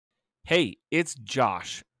Hey, it's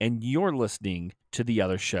Josh, and you're listening to The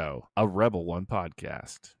Other Show, a Rebel One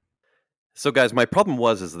podcast. So, guys, my problem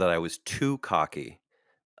is that I was too cocky.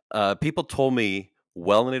 People told me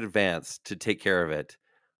well in advance to take care of it,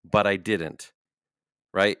 but I didn't.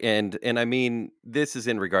 Right, and I mean this is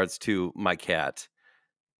in regards to my cat.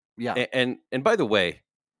 Yeah, And by the way,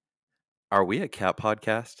 are we a cat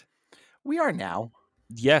podcast? we are now.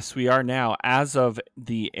 Yes, we are now, as of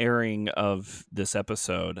the airing of this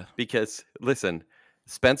episode. Because listen,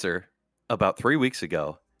 Spencer, about 3 weeks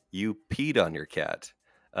ago, you peed on your cat.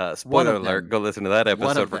 Spoiler alert, go listen to that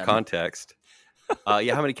episode for context.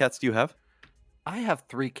 Yeah, how many cats do you have? I have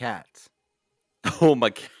 3 cats. Oh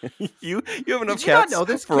my! You have enough Did you not cats know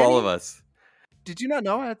this, for all Kenny? of us. Did you not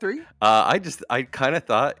know I had 3? I kind of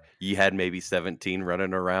thought you had maybe 17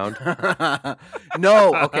 running around.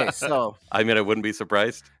 No, okay, so I mean, I wouldn't be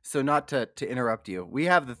surprised. so not to interrupt you. We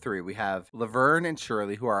have the 3. We have Laverne and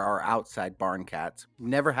Shirley, who are our outside barn cats.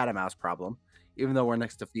 Never had a mouse problem, even though we're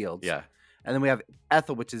next to fields. Yeah. And then we have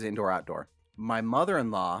Ethel, which is indoor-outdoor. My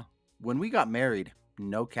mother-in-law, when we got married,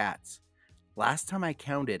 no cats. Last time I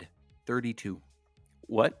counted, 32.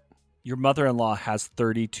 What? Your mother-in-law has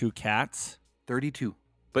 32 cats? 32.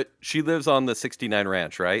 But she lives on the 69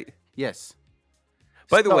 ranch, right? Yes.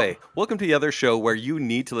 By the way, welcome to The Other Show, where you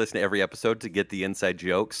need to listen to every episode to get the inside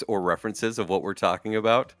jokes or references of what we're talking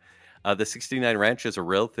about. The 69 ranch is a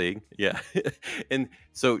real thing. Yeah. And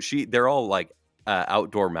so they're all like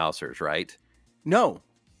outdoor mousers, right? No.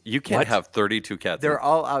 You can't have 32 cats. They're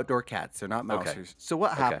all outdoor cats. They're not mousers. Okay. So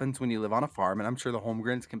what happens when you live on a farm, and I'm sure the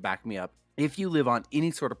homegrowns can back me up, if you live on any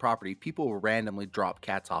sort of property, people will randomly drop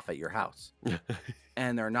cats off at your house.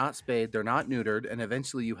 And they're not spayed, they're not neutered, and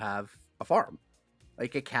eventually you have a farm.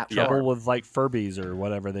 Like a cat farm. Trouble with like Furbies or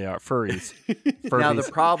whatever they are. Furries. Now the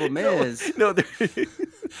problem is... No,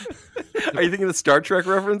 are you thinking of the Star Trek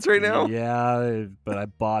reference right now? Yeah, but I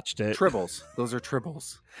botched it. Tribbles. Those are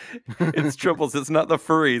tribbles. It's triples. It's not the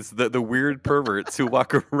furries, the weird perverts who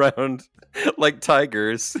walk around like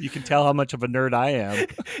tigers. You can tell how much of a nerd I am.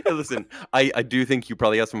 Hey, listen, I do think you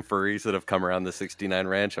probably have some furries that have come around the 69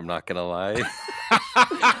 ranch. I'm not going to lie.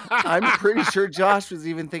 I'm pretty sure Josh was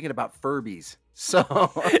even thinking about Furbies. So...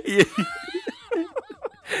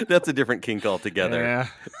 That's a different kink altogether.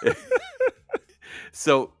 Yeah.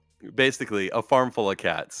 So basically, a farm full of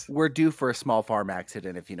cats. We're due for a small farm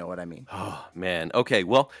accident, if you know what I mean. Oh, man. Okay,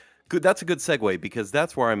 well, good. That's a good segue because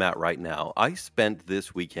that's where I'm at right now. I spent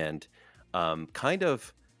this weekend kind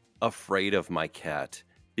of afraid of my cat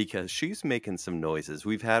because she's making some noises.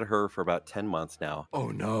 We've had her for about 10 months now. Oh,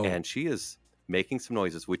 no. And she is making some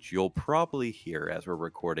noises, which you'll probably hear as we're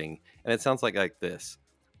recording. And it sounds like this.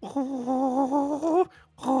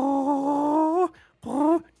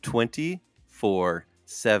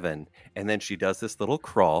 24/7. And then she does this little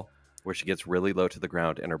crawl where she gets really low to the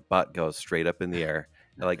ground and her butt goes straight up in the air.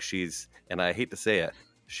 Like and I hate to say it,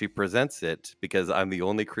 she presents it because I'm the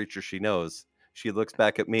only creature she knows. She looks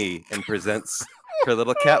back at me and presents her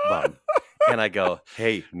little cat bum. And I go,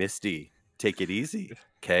 hey, Misty, take it easy,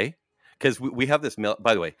 okay? Because we have this,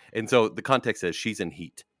 by the way, and so the context is she's in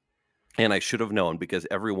heat. And I should have known because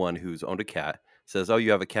everyone who's owned a cat says, oh,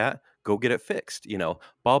 you have a cat? Go get it fixed. You know,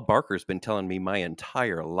 Bob Barker's been telling me my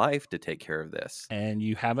entire life to take care of this. And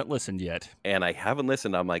you haven't listened yet. And I haven't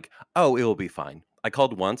listened. I'm like, oh, it will be fine. I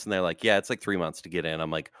called once and they're like, yeah, it's like 3 months to get in.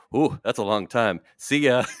 I'm like, ooh, that's a long time. See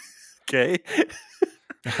ya. Okay.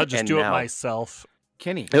 I'll just do it myself.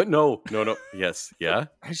 Kenny. No. Yes. Yeah.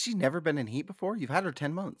 Has she never been in heat before? You've had her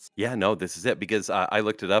 10 months. Yeah, no, this is it because I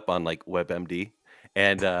looked it up on like WebMD.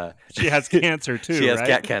 And she has cancer too. She has right?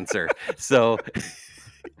 cat cancer. So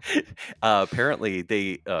apparently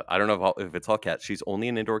I don't know if it's all cats. She's only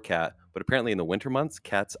an indoor cat, but apparently in the winter months,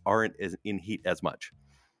 cats aren't in heat as much.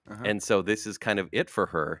 Uh-huh. And so this is kind of it for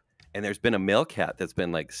her. And there's been a male cat that's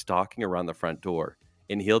been like stalking around the front door,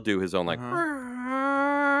 and he'll do his own like,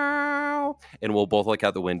 and we'll both look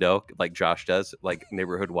out the window like Josh does, like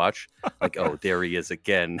neighborhood watch, like, oh, there he is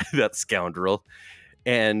again, that scoundrel.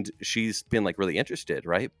 And she's been like really interested,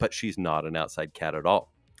 right? But she's not an outside cat at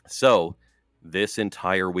all. So this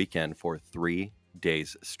entire weekend for 3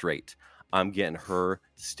 days straight, I'm getting her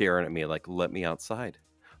staring at me like, let me outside.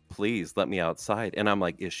 Please let me outside. And I'm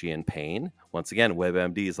like, is she in pain? Once again,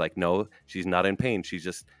 WebMD is like, no, she's not in pain. She's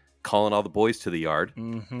just calling all the boys to the yard.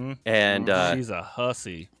 Mm-hmm. And she's a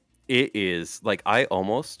hussy. It is like, I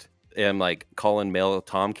almost am like calling male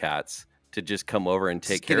tomcats to just come over and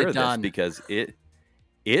take care of this because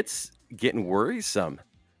it's getting worrisome.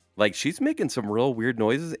 Like she's making some real weird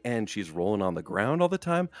noises and she's rolling on the ground all the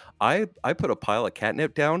time. I put a pile of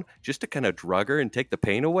catnip down just to kind of drug her and take the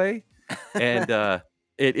pain away. And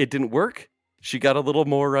it didn't work. She got a little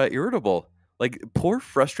more irritable. Like, poor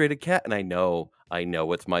frustrated cat. And I know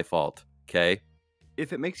it's my fault. Okay.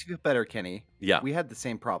 If it makes you feel better, Kenny, Yeah. we had the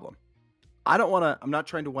same problem. I'm not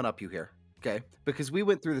trying to one up you here, okay? Because we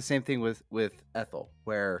went through the same thing with Ethel,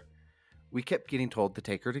 where we kept getting told to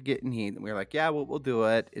take her to get in heat, and we were like, yeah, we'll do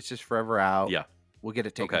it. It's just forever out. Yeah. We'll get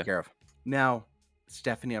it taken care of. Now,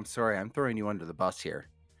 Stephanie, I'm sorry, I'm throwing you under the bus here.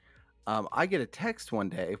 I get a text one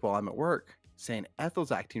day while I'm at work saying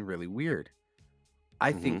Ethel's acting really weird.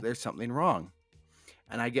 I think there's something wrong.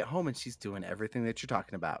 And I get home and she's doing everything that you're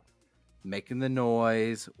talking about. Making the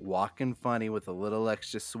noise, walking funny with a little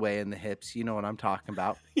extra sway in the hips. You know what I'm talking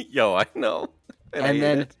about. Yo, I know. And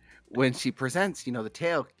then when she presents, the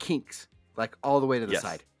tail kinks like all the way to the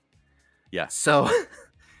side. Yeah. So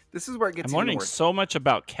this is where it gets I'm learning so much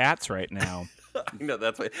about cats right now. I know,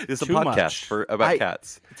 that's why it's a Too podcast much. about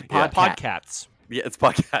cats. It's a Podcats. Yeah, it's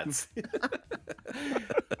Podcats.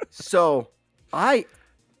 So I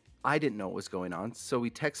didn't know what was going on. So we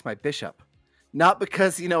text my bishop. Not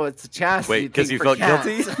because, it's a chastity. Wait, because you for felt cats.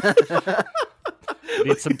 guilty?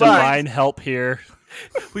 Need some divine help here.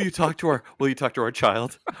 Will you talk to our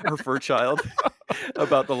child, our fur child,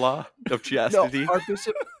 about the law of chastity? No, our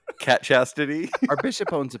bishop, cat chastity. Our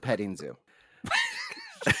bishop owns a petting zoo.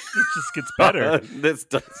 It just gets better. This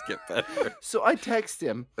does get better. So I text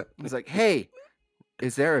him. I was like, hey,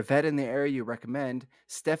 is there a vet in the area you recommend?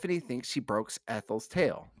 Stephanie thinks she broke Ethel's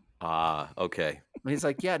tail. Ah, okay. And he's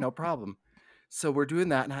like, yeah, no problem. So we're doing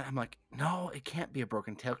that. And I'm like, no, it can't be a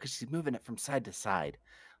broken tail because she's moving it from side to side.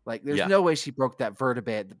 Like, there's no way she broke that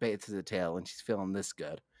vertebrae at the base of the tail and she's feeling this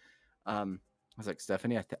good. I was like,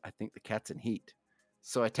 Stephanie, I think the cat's in heat.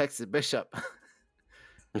 So I texted Bishop.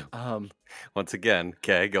 Once again,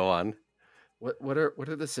 okay, go on. What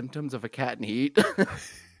are the symptoms of a cat in heat?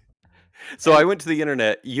 So I went to the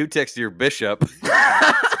internet. You texted your bishop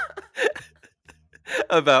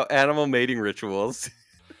about animal mating rituals.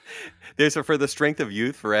 There's for the strength of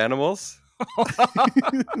youth for animals.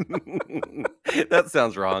 That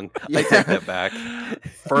sounds wrong. I take that back.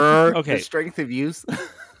 For the strength of youth.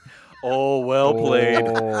 Oh, well played.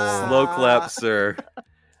 Slow clap, sir.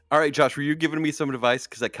 All right, Josh, were you giving me some advice?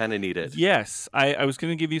 Because I kind of need it. Yes, I was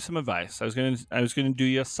going to give you some advice. I was going to do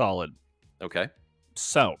you a solid. Okay.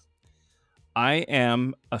 So, I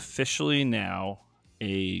am officially now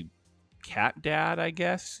a cat dad, I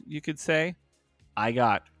guess you could say. I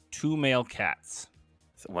got 2 male cats.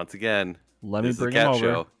 So once again, let me bring them over.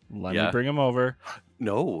 Show. Let me bring them over.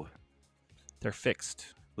 No. They're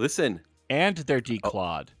fixed. Listen. And they're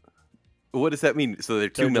declawed. What does that mean? So they're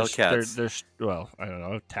 2 male cats. They're well, I don't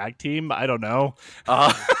know. Tag team? I don't know.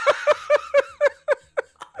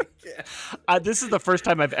 This is the first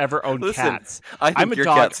time I've ever owned cats. I think your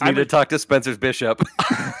cats need to talk to Spencer's bishop.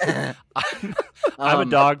 I'm a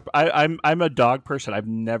dog. I'm a dog person. I've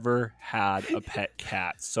never had a pet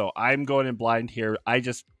cat, so I'm going in blind here. I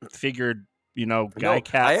just figured,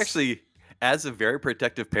 cats. I actually, as a very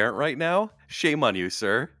protective parent right now, shame on you,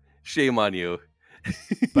 sir. Shame on you.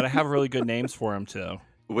 But I have really good names for them too.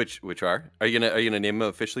 Which are? Are you gonna name them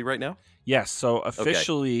officially right now? Yes. So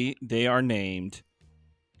officially, they are named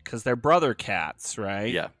because they're brother cats,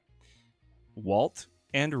 right? Yeah. Walt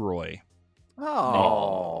and Roy.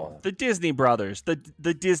 Oh, the Disney brothers, the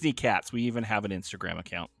Disney cats. We even have an Instagram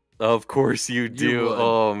account. Of course you do. You would.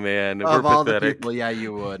 Oh man, of we're all pathetic. the people, yeah,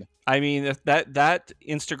 you would. I mean, that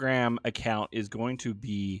Instagram account is going to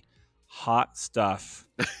be hot stuff.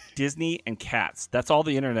 Disney and cats. That's all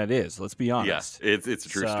the internet is. Let's be honest. Yeah, it's a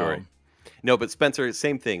true story. No, but Spencer,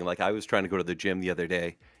 same thing. Like, I was trying to go to the gym the other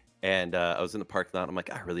day, and I was in the parking lot. I'm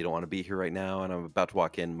like, I really don't want to be here right now. And I'm about to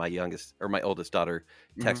walk in. My oldest daughter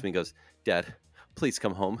texts me and goes, Dad, please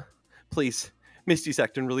come home. Please. Misty's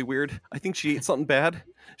acting really weird. I think she ate something bad.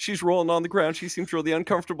 She's rolling on the ground. She seems really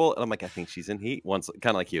uncomfortable. And I'm like, I think she's in heat. Kind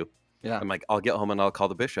of like you. Yeah. I'm like, I'll get home and I'll call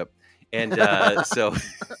the bishop. And so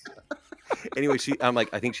anyway, I'm like,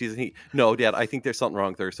 I think she's in heat. No, Dad, I think there's something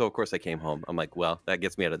wrong with her. So of course I came home. I'm like, well, that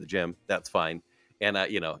gets me out of the gym. That's fine. And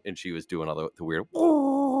and she was doing all the weird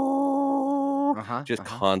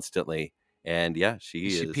constantly. And yeah, is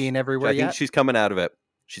she peeing everywhere. I think she's coming out of it.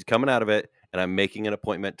 She's coming out of it, and I'm making an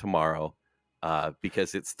appointment tomorrow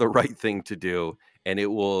because it's the right thing to do, and it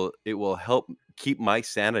will help keep my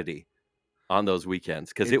sanity on those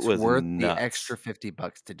weekends because it was worth nuts. The extra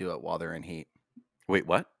 $50 to do it while they're in heat. Wait,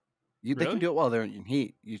 what? They can do it while they're in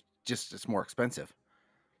heat. It's more expensive.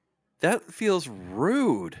 That feels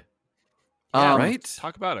rude. Yeah, right?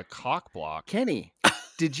 Talk about a cock block. Kenny,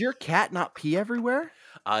 did your cat not pee everywhere?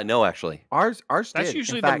 No, actually. Ours That's did.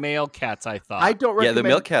 usually In fact, the male cats, I thought. I don't Yeah, recommend. the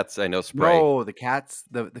male cats I know spray. No, the cats,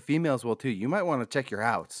 the females will too. You might want to check your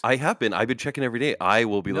house. I have been. I've been checking every day. I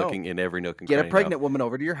will be No. looking in every nook and Get a cranny now. pregnant woman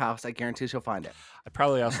over to your house. I guarantee she'll find it. I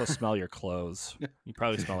probably also smell your clothes. You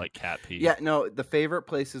probably smell like cat pee. Yeah, no, the favorite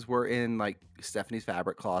places were in like Stephanie's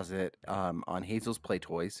fabric closet, on Hazel's play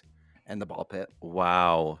toys, and the ball pit.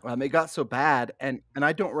 Wow. It got so bad, and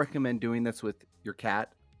I don't recommend doing this with your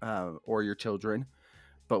cat or your children,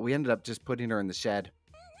 but we ended up just putting her in the shed.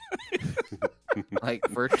 Like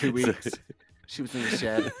for 2 weeks, she was in the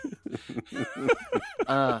shed.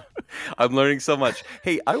 I'm learning so much.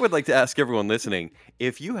 Hey, I would like to ask everyone listening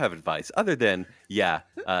if you have advice other than,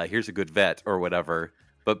 here's a good vet or whatever,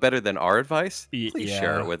 but better than our advice, please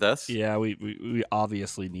share it with us. Yeah, we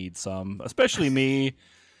obviously need some, especially me.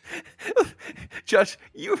 Josh,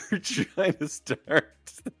 you were trying to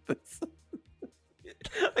start this.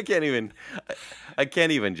 I can't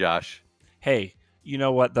even, Josh. Hey, you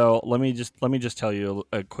know what though? Let me just tell you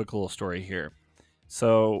a quick little story here.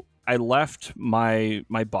 So I left my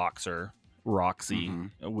boxer Roxy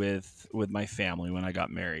with my family when I got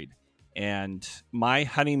married, and my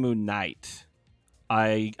honeymoon night,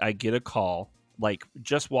 I get a call. Like,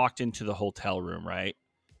 just walked into the hotel room, right?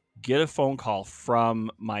 Get a phone call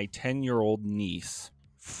from my 10-year-old niece,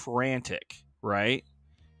 frantic, right?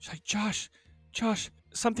 She's like, Josh,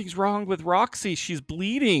 something's wrong with Roxy. She's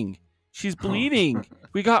bleeding.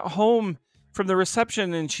 We got home from the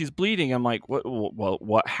reception and she's bleeding. I'm like,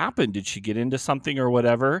 what happened? Did she get into something or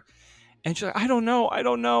whatever? And she's like, I don't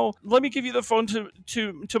know. Let me give you the phone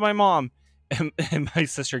to my mom. And my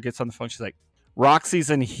sister gets on the phone. She's like, Roxy's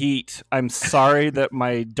in heat. I'm sorry that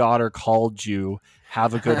my daughter called you.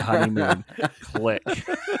 Have a good honeymoon. Click.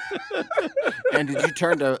 And did you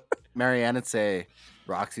turn to Marianne and say,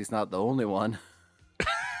 Roxy's not the only one?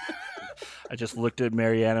 I just looked at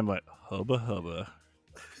Marianne and went, hubba.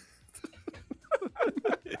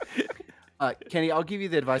 Kenny, I'll give you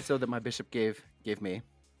the advice though that my bishop gave me.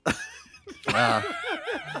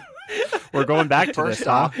 We're going back to this,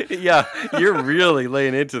 huh? Yeah, you're really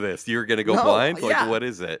laying into this. You're gonna go blind? Like, what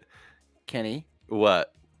is it? Kenny,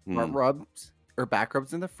 What? front rubs or back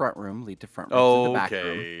rubs in the front room lead to front rubs in the back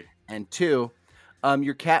room. And 2,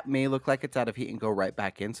 your cat may look like it's out of heat and go right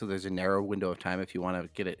back in. So there's a narrow window of time if you want to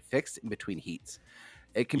get it fixed in between heats.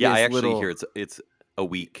 It can be I actually hear it's a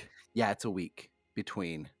week. Yeah, it's a week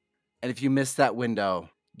between. And if you miss that window,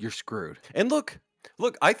 you're screwed. And look,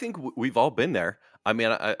 I think we've all been there. I mean,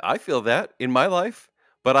 I feel that in my life,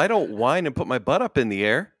 but I don't whine and put my butt up in the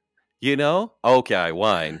air, you know? Okay, I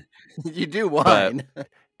whine. You do whine.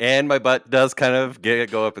 And my butt does kind of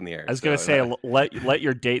go up in the air. I was going to say, let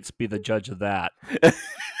your dates be the judge of that.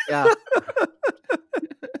 Yeah.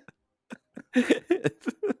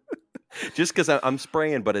 Just because I'm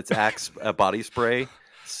spraying, but it's Axe body spray.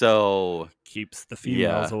 So keeps the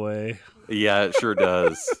females away. Yeah, it sure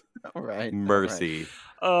does. All right. Mercy. All right.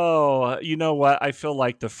 Oh, you know what? I feel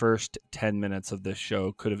like the first 10 minutes of this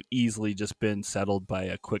show could have easily just been settled by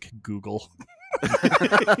a quick Google.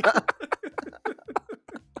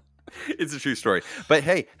 It's a true story. But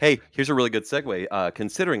hey, here's a really good segue.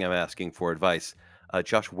 Considering I'm asking for advice,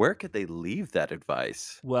 Josh, where could they leave that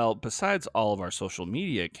advice? Well, besides all of our social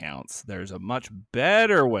media accounts, there's a much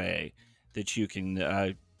better way that you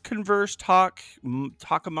can converse, talk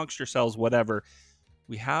amongst yourselves, whatever.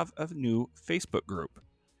 We have a new Facebook group.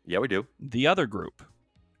 Yeah, we do. The Other Group,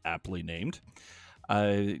 aptly named.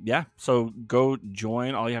 So go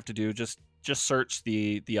join. All you have to do, just search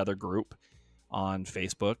the Other Group on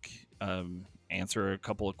Facebook. Answer a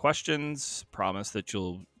couple of questions. Promise that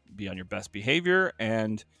you'll be on your best behavior,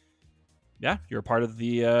 and you're a part of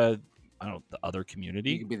the the other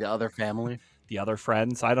community. You can be the other family, the other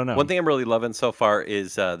friends. I don't know. One thing I'm really loving so far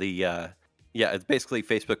is it's basically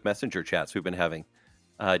Facebook Messenger chats we've been having,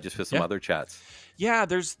 just with some other chats. Yeah,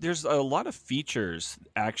 there's a lot of features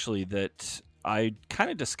actually that I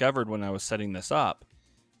kind of discovered when I was setting this up,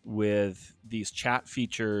 with these chat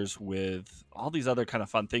features, with all these other kind of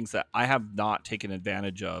fun things that I have not taken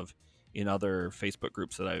advantage of in other Facebook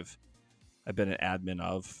groups that I've been an admin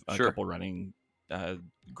of, a couple running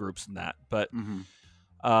groups and that. But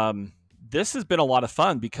this has been a lot of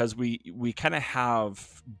fun because we kind of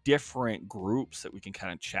have different groups that we can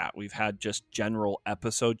kind of chat. We've had just general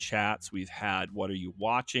episode chats. We've had what are you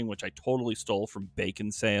watching, which I totally stole from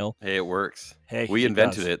Baconsale. Hey, it works. Hey, we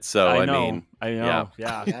invented it, so I know. Yeah,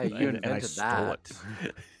 you invented and I stole that.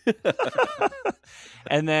 it.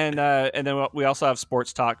 and then we also have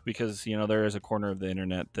sports talk, because there is a corner of the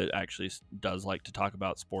internet that actually does like to talk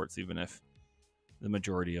about sports, even if the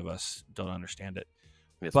majority of us don't understand it.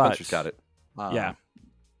 Spencer's got it.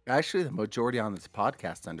 Actually, the majority on this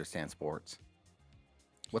podcast understand sports.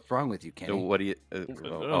 What's wrong with you, So Kenny? what do you?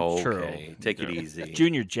 True. Okay, take it easy.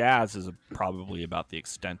 Junior jazz is probably about the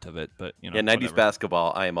extent of it, but Yeah, 90s whatever.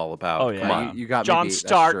 basketball. I am all about. Oh yeah, Come on. You got John me beat. That's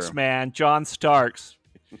Starks, true. man, John Starks,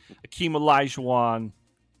 Akeem Olajuwon,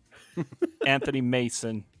 Anthony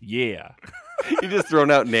Mason. Yeah. You just thrown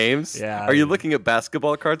out names. Yeah. Are you looking at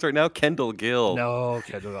basketball cards right now? Kendall Gill, No,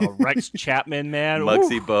 Rex Chapman, man.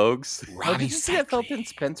 Muggsy Ooh. Bogues. Oh, Ronnie did you see that Sackley. Felton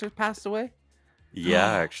Spencer passed away? Yeah,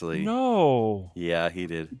 actually. No. Yeah, he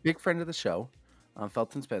did. Big friend of the show,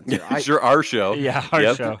 Felton Spencer. Sure, our show. Yeah, our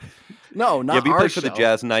Yep. show. No, not Yeah, we our played show. for the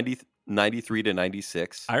Jazz 93 to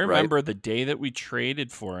 96. I remember the day that we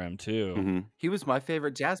traded for him too. Right? Mm-hmm. He was my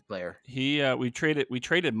favorite Jazz player. We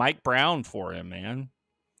traded Mike Brown for him, man.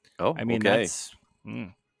 Oh, I mean, okay. that's.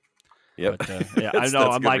 Yep. But, yeah, I That's- know. that's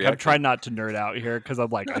a I'm good like, I'm reaction. trying not to nerd out here because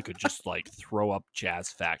I'm like, I could just like throw up jazz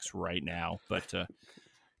facts right now. But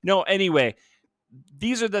no, anyway,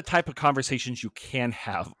 these are the type of conversations you can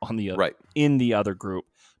have on the Right. in the other group.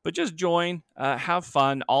 But just join, have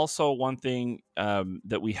fun. Also, one thing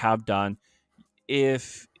that we have done,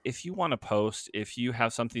 if you want to post, if you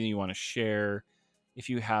have something you want to share, if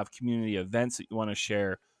you have community events that you want to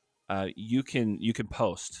share, you can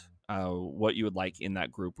post what you would like in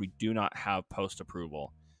that group. We do not have post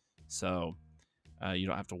approval, so you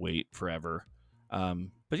don't have to wait forever.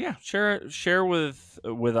 But yeah, share with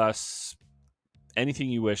us anything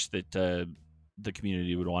you wish that the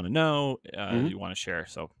community would want to know, you want to share.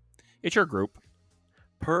 So it's your group.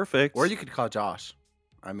 Perfect. Or you could call Josh.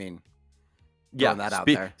 I mean, yeah, throwing that out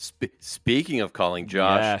there. Speaking of calling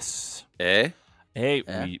Josh, Yes. eh? Hey,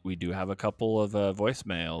 Yeah. we do have a couple of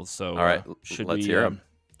voicemails. So All right, should let's we hear 'em.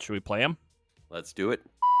 Should we play them? Let's do it.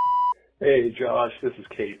 Hey, Josh, this is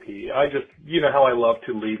KP. You know how I love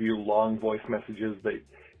to leave you long voice messages that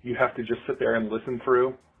you have to just sit there and listen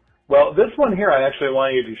through? Well, this one here I actually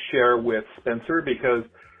want you to share with Spencer because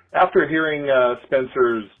after hearing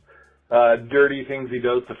Spencer's dirty things he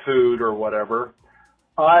does to food or whatever,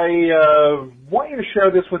 I want you to share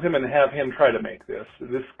this with him and have him try to make this.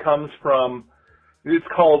 This comes from, it's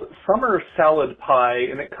called Summer Salad Pie,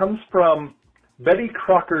 and it comes from Betty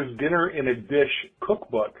Crocker's Dinner in a Dish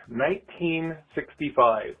Cookbook,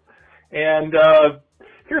 1965. And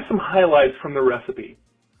here's some highlights from the recipe.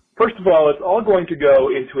 First of all, it's all going to go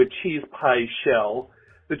into a cheese pie shell.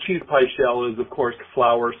 The cheese pie shell is, of course,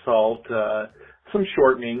 flour, salt, some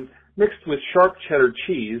shortening, mixed with sharp cheddar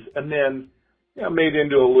cheese, and then made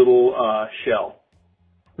into a little shell.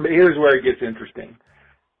 But here's where it gets interesting.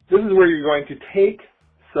 This is where you're going to take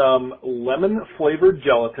some lemon-flavored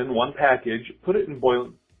gelatin, one package, put it in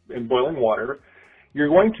boiling water. You're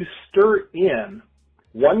going to stir in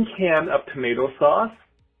 1 can of tomato sauce,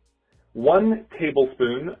 1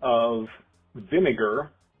 tablespoon of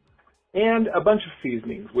vinegar, and a bunch of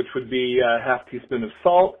seasonings, which would be a half teaspoon of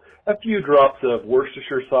salt, a few drops of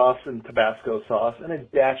Worcestershire sauce and Tabasco sauce, and a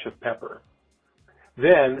dash of pepper.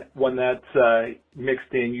 Then, when that's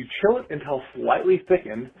mixed in, you chill it until slightly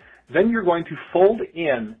thickened. Then you're going to fold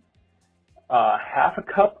in half a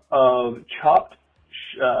cup of chopped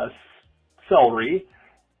celery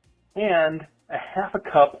and a half a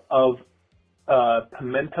cup of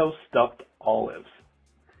pimento stuffed olives.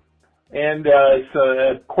 And it's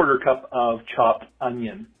a quarter cup of chopped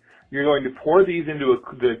onion. You're going to pour these into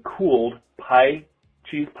the cooled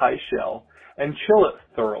cheese pie shell and chill it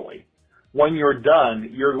thoroughly. When you're done,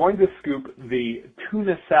 you're going to scoop the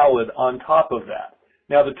tuna salad on top of that.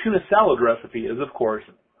 Now, the tuna salad recipe is, of course,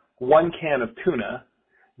 1 can of tuna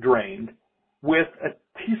drained with a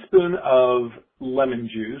teaspoon of lemon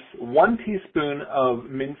juice, 1 teaspoon of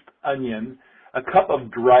minced onion, a cup of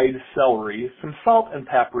dried celery, some salt and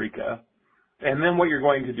paprika. And then what you're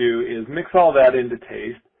going to do is mix all that into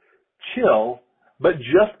taste, chill, but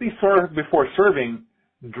just before serving,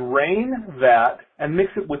 drain that and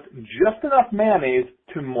mix it with just enough mayonnaise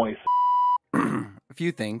to moisten. A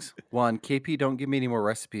few things. One, KP, don't give me any more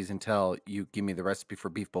recipes until you give me the recipe for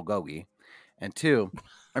beef bulgogi. And 2,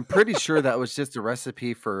 I'm pretty sure that was just a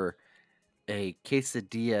recipe for a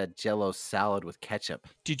quesadilla jello salad with ketchup.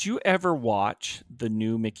 Did you ever watch the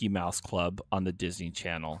new Mickey Mouse Club on the Disney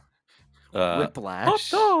Channel? Whiplash. Hot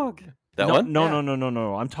dog. That no, one?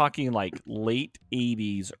 No. I'm talking like late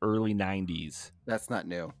 80s, early 90s. That's not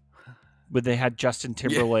new. But they had Justin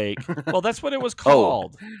Timberlake. Well, that's what it was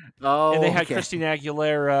called. Oh, And they had okay. Christina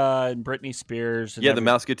Aguilera and Britney Spears. And Yeah, the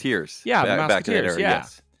Mouseketeers. Yeah, the back in that Mouseketeers, era, yeah.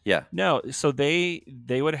 Yes. Yeah. No, so they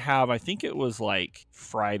would have, I think it was like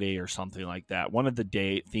Friday or something like that. One of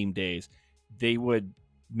the theme days, they would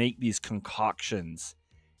make these concoctions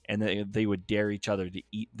and they would dare each other to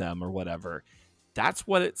eat them or whatever. That's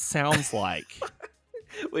what it sounds like.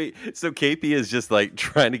 Wait, so KP is just like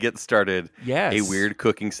trying to get started Yes. a weird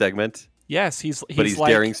cooking segment? Yes, he's like,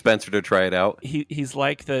 daring Spencer to try it out. He's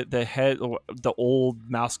like the old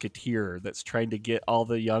Mouseketeer that's trying to get all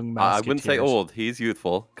the young Mouseketeers. I wouldn't say old. He's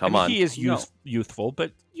youthful. Come on. He is youthful,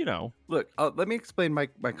 but Look, let me explain my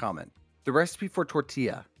comment. The recipe for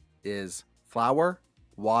tortilla is flour,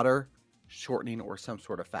 water, shortening, or some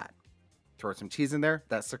sort of fat. Throw some cheese in there.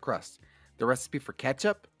 That's the crust. The recipe for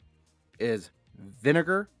ketchup is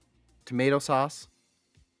vinegar, tomato sauce,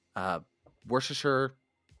 Worcestershire,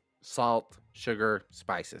 salt, sugar,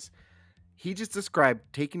 spices. He just described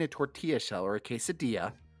taking a tortilla shell or a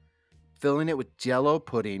quesadilla, filling it with Jell-O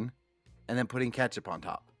pudding, and then putting ketchup on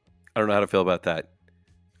top. I don't know how to feel about that.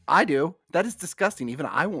 I do. That is disgusting. Even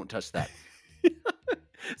I won't touch that.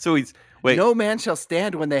 So wait. No man shall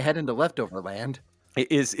stand when they head into leftover land.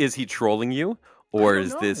 Is he trolling you? Or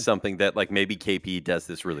is this something that like maybe KP does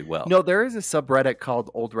this really well? No, there is a subreddit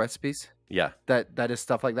called Old Recipes. Yeah. That is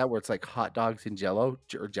stuff like that where it's like hot dogs in Jell-O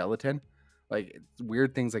or gelatin. Like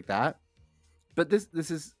weird things like that. But this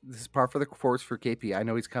is par for the course for KP. I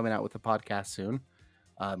know he's coming out with a podcast soon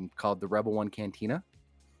called the Rebel One Cantina.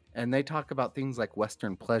 And they talk about things like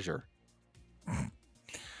Western pleasure.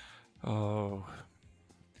 Oh.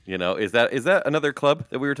 Is that another club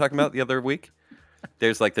that we were talking about the other week?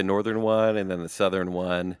 There's like the northern one and then the southern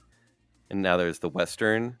one. And now there's the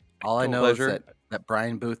western. All I know pleasure. is that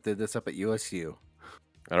Brian Booth did this up at USU.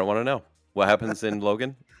 I don't want to know. What happens in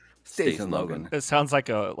Logan? Stays in Logan. It sounds like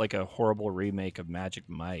a horrible remake of Magic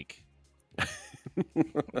Mike.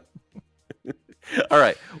 All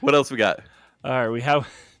right. What else we got? All right, we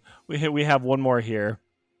have one more here.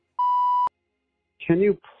 Can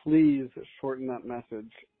you please shorten that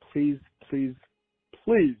message? Please, please,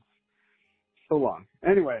 please. So long.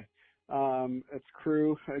 Anyway, it's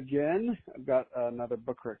Crew again. I've got another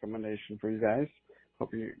book recommendation for you guys.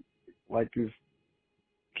 Hope you like these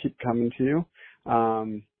keep coming to you.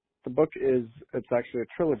 The book it's actually a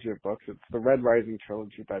trilogy of books. It's the Red Rising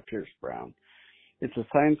trilogy by Pierce Brown. It's a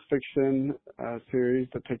science fiction series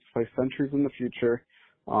that takes place centuries in the future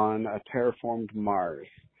on a terraformed Mars.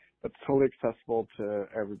 That's totally accessible to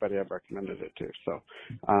everybody I've recommended it to. So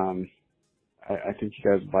I think you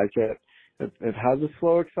guys like it. It has a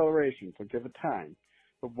slow acceleration, so give it time.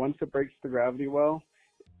 But once it breaks the gravity well,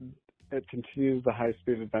 it continues the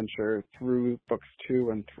high-speed adventure through books 2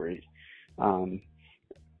 and 3.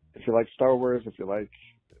 If you like Star Wars, if you like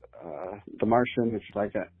The Martian, if you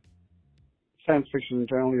like science fiction in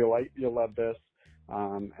general, you'll love this.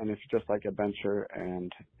 And if you just like adventure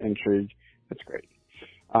and intrigue, it's great.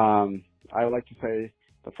 I like to say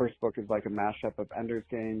the first book is like a mashup of Ender's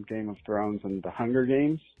Game, Game of Thrones, and The Hunger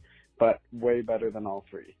Games, but way better than all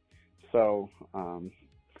three. So, and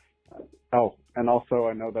also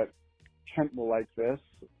I know that Kent will like this.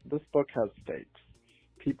 This book has stakes.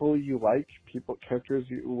 People you like, characters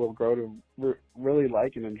you will grow to really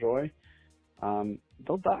like and enjoy,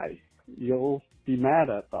 they'll die. You'll be mad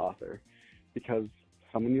at the author because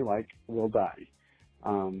someone you like will die.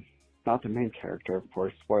 Not the main character, of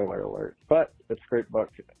course, spoiler alert, but it's a great book.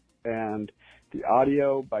 And the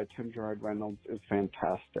audio by Tim Gerard Reynolds is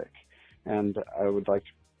fantastic. And I would like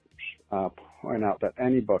to point out that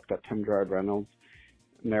any book that Tim Gerard Reynolds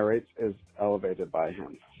narrates is elevated by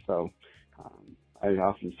him. So I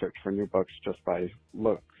often search for new books just by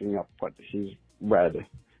looking up what he's read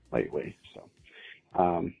lately.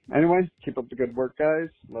 So anyway, keep up the good work, guys.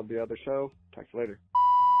 Love the other show. Talk to you later.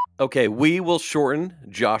 Okay, we will shorten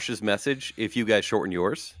Josh's message if you guys shorten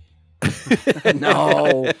yours.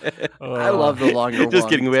 No. I love the longer Just one.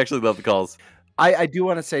 kidding. We actually love the calls. I do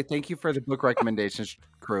want to say thank you for the book recommendations,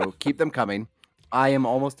 Crew. Keep them coming. I am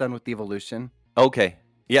almost done with Devolution. Okay.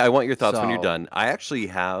 Yeah, I want your thoughts when you're done. I actually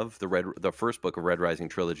have the first book of Red Rising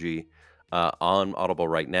trilogy on Audible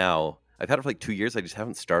right now. I've had it for like 2 years. I just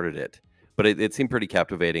haven't started it. But it seemed pretty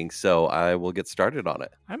captivating, so I will get started on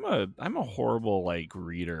it. I'm a horrible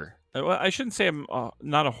reader. Well, I shouldn't say I'm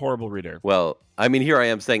not a horrible reader. Well, I mean, here I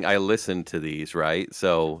am saying I listen to these, right?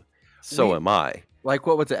 So am I. Like,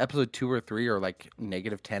 what was it, episode 2 or 3 or like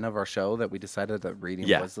 -10 of our show that we decided that reading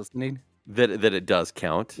was listening? That it does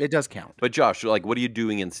count. It does count. But Josh, like, what are you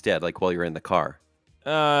doing instead? Like while you're in the car,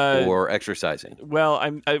 or exercising? Well,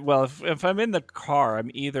 if I'm in the car,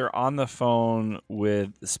 I'm either on the phone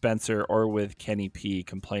with Spencer or with Kenny P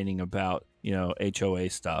complaining about HOA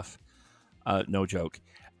stuff. No joke.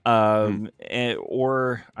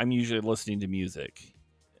 Or I'm usually listening to music.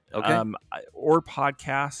 Okay. Or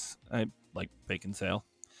podcasts. I like Baconsale.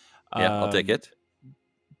 Yeah, I'll take it.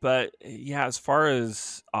 But yeah, as far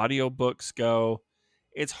as audiobooks go,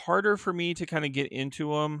 it's harder for me to kind of get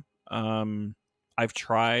into them. I've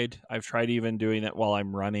tried even doing that while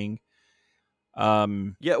I'm running.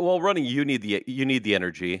 Yeah, well, running you need the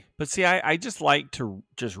energy. But see, I just like to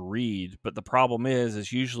just read. But the problem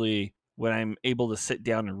is usually when I'm able to sit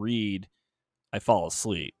down and read, I fall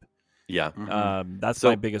asleep. Yeah. That's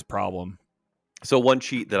my biggest problem. So one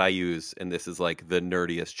cheat that I use, and this is like the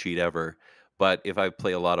nerdiest cheat ever, but if I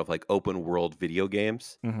play a lot of like open world video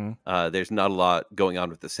games, there's not a lot going on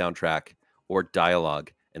with the soundtrack or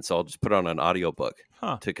dialogue. And so I'll just put on an audiobook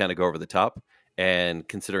to kind of go over the top. And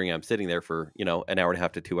considering I'm sitting there for, an hour and a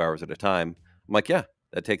half to 2 hours at a time, I'm like, yeah,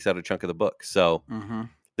 that takes out a chunk of the book. So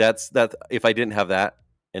that's if I didn't have that,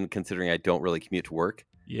 and considering I don't really commute to work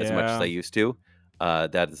as much as I used to,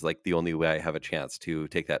 that is like the only way I have a chance to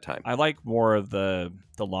take that time. I like more of the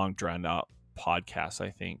long drawn out podcasts,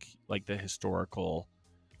 I think, like the historical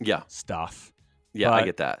stuff. Yeah, but I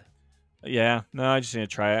get that. Yeah, no, I just need to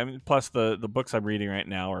try it. I mean, plus the books I'm reading right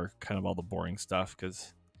now are kind of all the boring stuff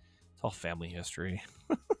because it's all family history.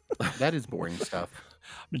 That is boring stuff.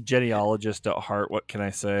 I'm a genealogist at heart. What can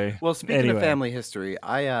I say? Well, speaking of family history,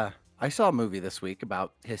 I saw a movie this week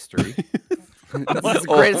about history. This is the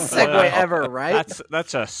greatest segue ever, right?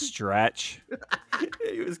 That's a stretch.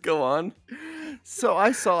 Anyways, go on. So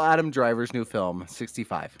I saw Adam Driver's new film,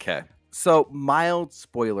 65. Okay. So mild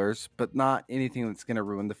spoilers, but not anything that's going to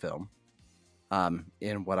ruin the film.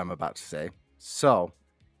 In what I'm about to say. So,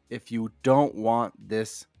 if you don't want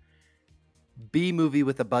this B movie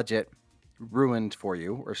with a budget ruined for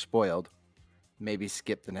you or spoiled, maybe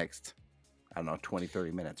skip the next, 20,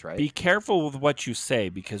 30 minutes, right? Be careful with what you say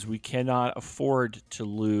because we cannot afford to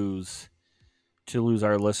lose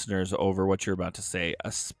our listeners over what you're about to say,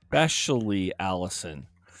 especially Allison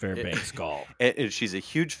Fairbanks Gall. And she's a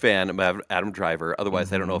huge fan of Adam Driver.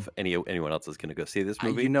 Otherwise, I don't know if anyone else is going to go see this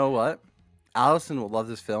movie. You know what? Allison will love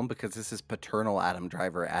this film because this is paternal Adam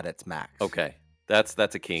Driver at its max. Okay. That's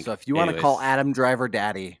a kink. So if you want to call Adam Driver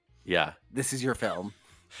daddy, yeah, this is your film.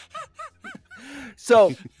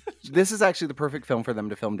 So this is actually the perfect film for them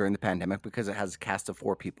to film during the pandemic because it has a cast of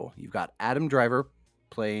 4 people. You've got Adam Driver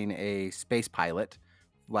playing a space pilot,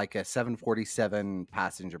 like a 747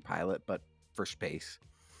 passenger pilot, but for space.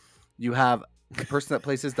 You have the person that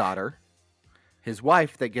plays his daughter, his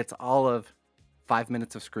wife that gets all of 5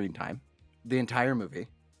 minutes of screen time, the entire movie.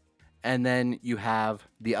 And then you have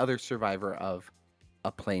the other survivor of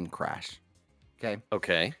a plane crash.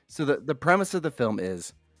 Okay. So the premise of the film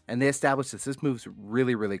is, and they establish this moves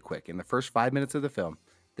really, really quick. In the first 5 minutes of the film,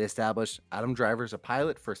 they establish Adam Driver's a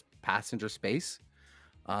pilot for passenger space.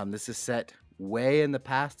 This is set way in the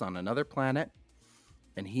past on another planet.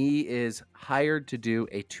 And he is hired to do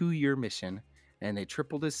a 2-year mission. And they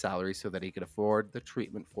tripled his salary so that he could afford the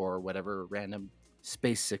treatment for whatever random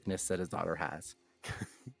space sickness that his daughter has.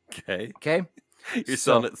 Okay. You're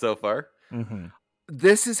selling it so far? Mm-hmm.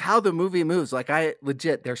 This is how the movie moves. Like,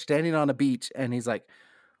 they're standing on a beach, and he's like,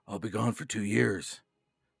 I'll be gone for 2 years.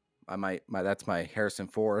 That's my Harrison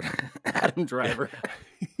Ford, Adam Driver.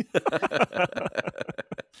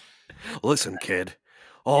 Listen, kid,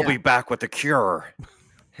 I'll be back with the cure.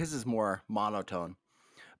 His is more monotone.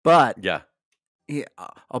 But, yeah,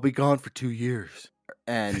 I'll be gone for 2 years.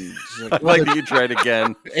 And she's like, like you tried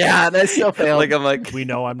again. Yeah, that still failed. I'm like, we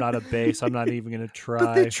know I'm not a base. I'm not even going to try.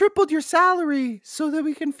 But they tripled your salary so that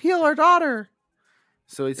we can feel our daughter.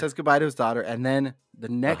 So he says goodbye to his daughter. And then the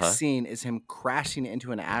next scene is him crashing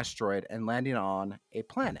into an asteroid and landing on a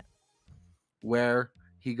planet where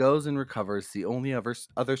he goes and recovers the only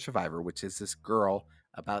other survivor, which is this girl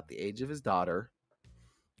about the age of his daughter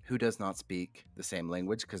who does not speak the same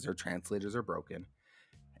language because their translators are broken.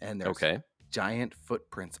 And there's giant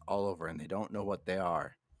footprints all over, and they don't know what they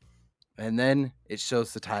are. And then it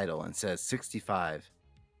shows the title and says 65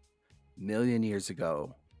 million years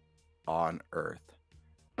ago on Earth.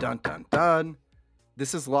 Dun, dun, dun.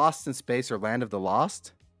 This is Lost in Space or Land of the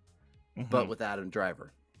Lost, but with Adam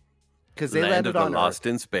Driver. Because they landed on Lost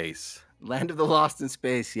in Space. Land of the Lost in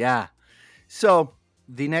Space, yeah. So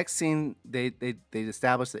the next scene, they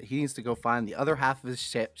establish that he needs to go find the other half of his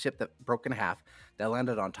ship that broke in half, that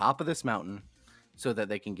landed on top of this mountain so that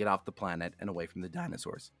they can get off the planet and away from the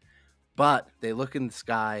dinosaurs. But they look in the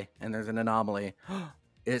sky and there's an anomaly.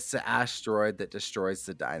 It's the asteroid that destroys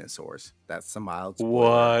the dinosaurs. That's the mild spoiler.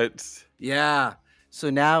 What? Yeah.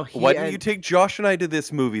 So now why didn't you take Josh and I to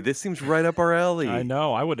this movie? This seems right up our alley. I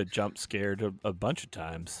know. I would have jump scared a bunch of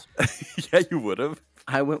times. Yeah, you would have.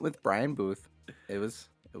 I went with Brian Booth.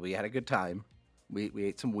 We had a good time. We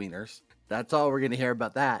ate some wieners. That's all we're going to hear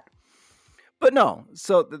about that. But no,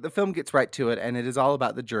 so the film gets right to it, and it is all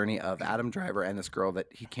about the journey of Adam Driver and this girl that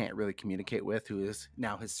he can't really communicate with, who is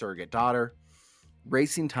now his surrogate daughter,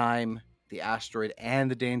 racing time, the asteroid,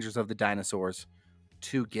 and the dangers of the dinosaurs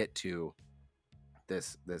to get to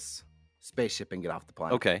this spaceship and get off the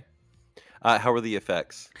planet. Okay. How are the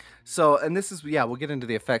effects? So, and this is, we'll get into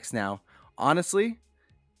the effects now. Honestly,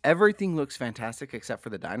 everything looks fantastic except for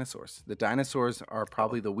the dinosaurs. The dinosaurs are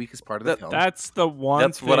probably the weakest part of the film. That's the one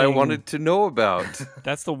That's what I wanted to know about.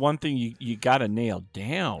 That's the one thing you got to nail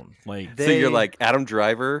down. Like, So you're like, Adam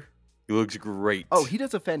Driver, he looks great. Oh, he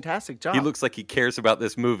does a fantastic job. He looks like he cares about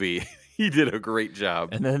this movie. He did a great job.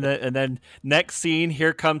 and then next scene,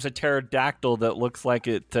 here comes a pterodactyl that looks like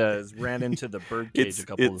it ran into the bird cage a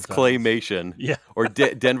couple of times. It's claymation. Yeah. Or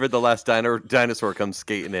Denver the Last Dinosaur comes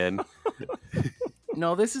skating in.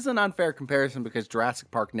 No, this is an unfair comparison because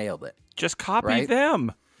Jurassic Park nailed it. Just copy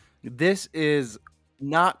them. This is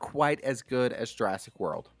not quite as good as Jurassic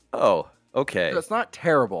World. Oh, okay. So it's not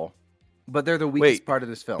terrible, but they're the weakest part of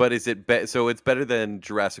this film. But is it so it's better than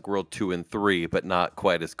Jurassic World 2 and 3, but not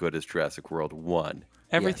quite as good as Jurassic World 1?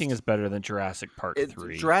 Everything is better than Jurassic Park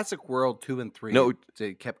 3. Jurassic World 2 and 3, No,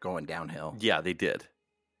 they kept going downhill. Yeah, they did.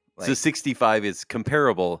 So 65 is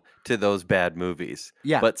comparable to those bad movies,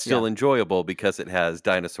 but still enjoyable because it has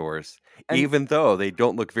dinosaurs, even though they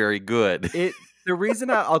don't look very good. The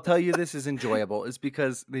reason I'll tell you this is enjoyable is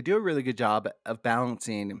because they do a really good job of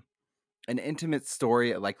balancing an intimate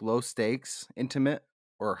story at like low stakes, intimate,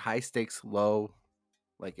 or high stakes, low.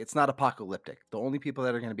 Like, it's not apocalyptic. The only people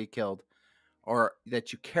that are going to be killed or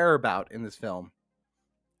that you care about in this film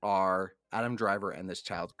are Adam Driver and this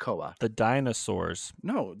child, Koa. The dinosaurs.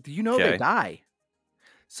 No, they die.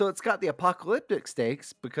 So it's got the apocalyptic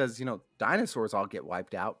stakes because, dinosaurs all get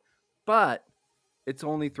wiped out, but it's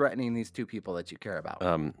only threatening these two people that you care about.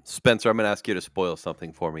 Spencer, I'm going to ask you to spoil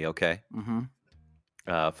something for me, okay?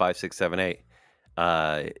 Mm-hmm. 5, 6, 7,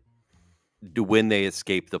 8. When they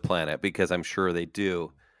escape the planet, because I'm sure they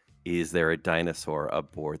do, is there a dinosaur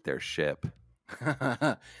aboard their ship?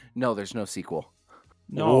 No, there's no sequel.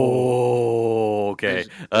 No. Oh, okay.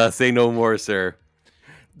 Say no more, sir.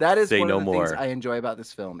 That is one of the things I enjoy about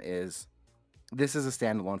this film is this is a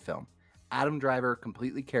standalone film. Adam Driver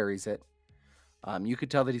completely carries it. You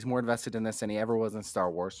could tell that he's more invested in this than he ever was in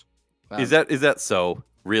Star Wars. Is that so?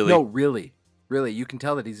 Really? No, really. You can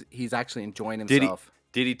tell that he's actually enjoying himself.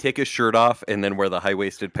 Did he take his shirt off and then wear the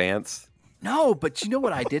high-waisted pants? No, but you know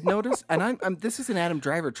what I did notice? And this is an Adam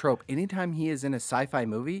Driver trope. Anytime he is in a sci-fi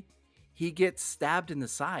movie, he gets stabbed in the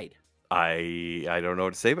side. I don't know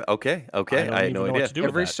what to say, but okay. I had no idea.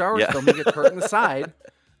 Every Star Wars film, he gets hurt in the side.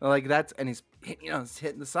 Like and he's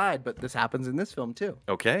hitting the side, but this happens in this film too.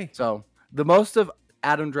 Okay. So the most of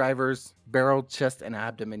Adam Driver's barrel, chest, and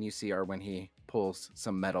abdomen you see are when he pulls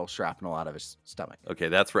some metal shrapnel out of his stomach. Okay,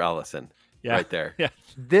 that's for Allison. Yeah. Right there. Yeah.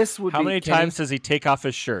 How many times does he take off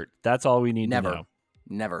his shirt? That's all we need to know.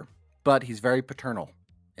 Never. But he's very paternal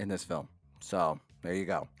in this film. So there you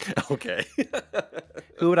go. Okay.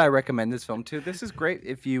 Who would I recommend this film to? This is great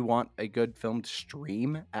if you want a good film to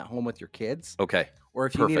stream at home with your kids. Okay. Or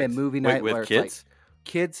if you need a movie night with where kids? it's like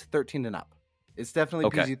kids 13 and up. It's definitely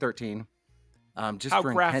PG-13. Just how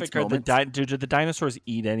for graphic are do the dinosaurs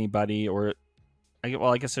eat anybody? Or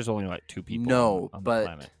I guess there's only like 2 people. No, on the but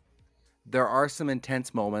planet. there are some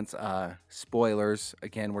intense moments. Spoilers.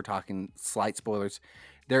 Again, we're talking slight spoilers.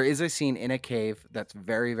 There is a scene in a cave that's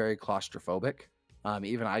very, very claustrophobic.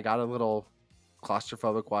 Even I got a little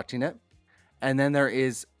claustrophobic watching it. And then there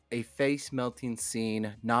is a face melting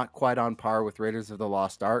scene, not quite on par with Raiders of the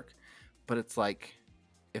Lost Ark, but it's like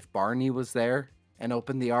if Barney was there and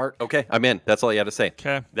opened the Ark. Okay, I'm in. That's all you had to say.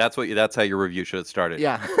 Okay, that's how your review should have started.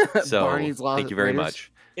 Yeah. So Barney's Lost thank you very Raiders.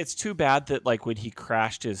 much. It's too bad that like when he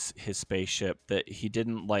crashed his spaceship that he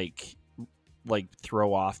didn't like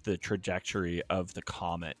throw off the trajectory of the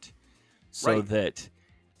comet, so that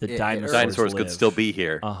the dinosaurs could still be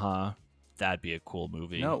here. That'd be a cool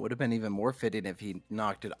movie. No, it would have been even more fitting if he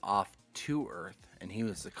knocked it off to Earth and he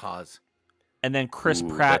was the cause. And then Chris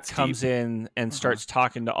Pratt comes in and starts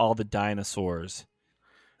talking to all the dinosaurs.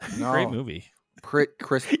 No. Great movie. Chris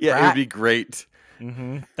Pratt. Yeah, it would be great.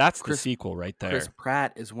 Mm-hmm. That's the sequel right there. Chris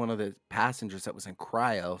Pratt is one of the passengers that was in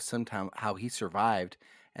cryo. Sometime how he survived,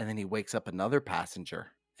 and then he wakes up another passenger,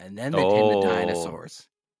 and then they came the dinosaurs.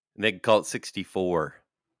 And they call it 64.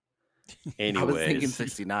 Anyways. I was thinking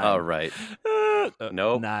 69. All right.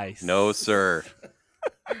 No. Nice. No, sir.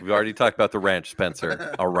 We've already talked about the ranch,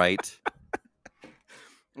 Spencer. All right.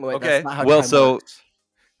 Wait, okay. That's not how well, time so works.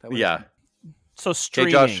 yeah. So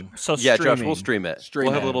streaming. Hey, Josh. Yeah, Josh, we'll stream it.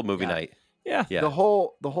 We'll have a little movie night. Yeah. The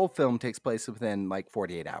whole film takes place within like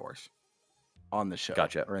 48 hours. on the show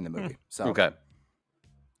Gotcha. or in the movie. So Okay.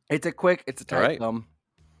 it's a tight All right. film.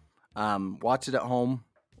 Watch it at home,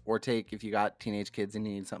 or if you got teenage kids and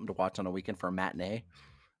you need something to watch on a weekend for a matinee.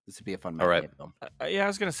 This would be a fun All matinee right. film. Yeah, I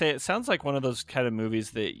was gonna say it sounds like one of those kind of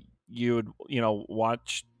movies that you would,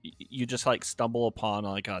 watch. You just like stumble upon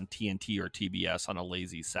like on TNT or TBS on a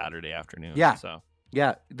lazy Saturday afternoon. Yeah. So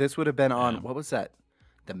Yeah, this would have been on Yeah. what was that?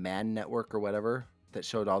 The Man Network or whatever that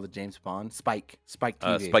showed all the James Bond. Spike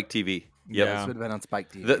TV. Spike TV. Yep. This would have been on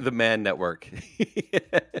Spike TV. The Man Network.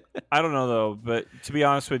 I don't know though, but to be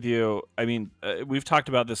honest with you, I mean, we've talked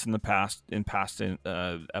about this in the past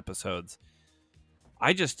episodes.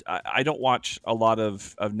 I don't watch a lot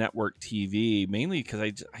of network TV, mainly because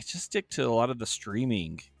I just stick to a lot of the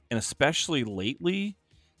streaming, and especially lately,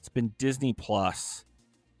 it's been Disney Plus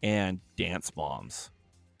and Dance Moms.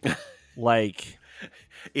 Like,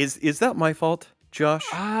 Is that my fault, Josh?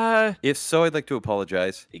 If so, I'd like to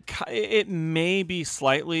apologize. it may be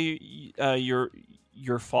slightly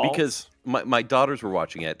your fault, Because my daughters were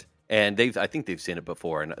watching it, and I think they've seen it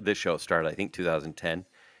before. And this show started, I think, 2010,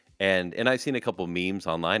 and I've seen a couple memes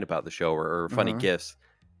online about the show or funny gifs.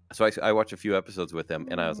 So I watched a few episodes with them,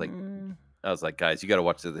 and I was like, guys, you got to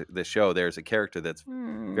watch this show. There's a character that's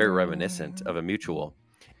very reminiscent of a mutual,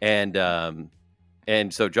 and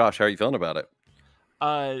so Josh, how are you feeling about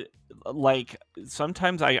it? Like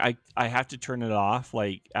sometimes I have to turn it off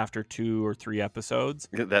like after 2 or 3 episodes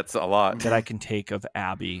That's a lot, that I can take of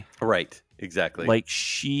Abby. right? Exactly. Like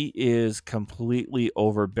she is completely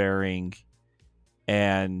overbearing,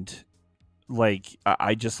 and like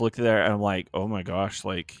I just looked at her and I'm like, oh my gosh,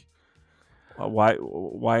 like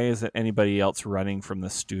why isn't anybody else running from the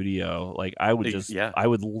studio? Like I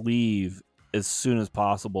would leave as soon as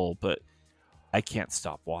possible, but I can't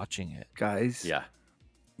stop watching it. Guys, yeah.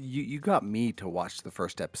 You got me to watch the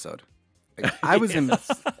first episode. Like, I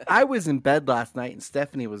was in bed last night and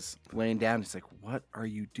Stephanie was laying down. She's like, "What are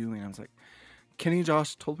you doing?" I was like, "Kenny and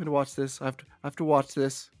Josh told me to watch this. I have to watch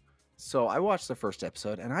this." So I watched the first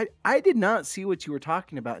episode, and I did not see what you were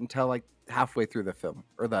talking about until like halfway through the film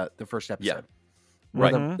or the first episode.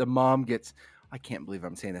 Right. Where the mom gets, I can't believe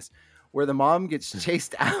I'm saying this, where the mom gets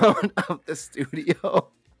chased out of the studio.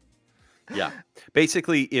 Yeah.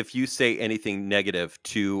 Basically, if you say anything negative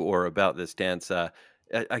to or about this dance,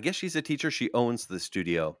 I guess she's a teacher. She owns the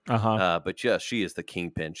studio. But yes, she is the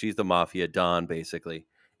kingpin. She's the mafia Don, basically.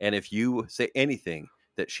 And if you say anything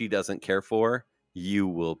that she doesn't care for, you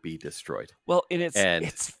will be destroyed. Well, and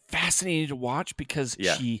it's fascinating to watch because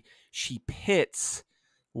she pits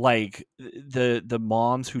like the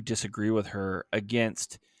moms who disagree with her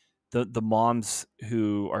against the moms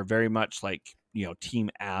who are very much like, Team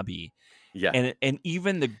Abby. Yeah. And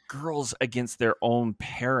even the girls against their own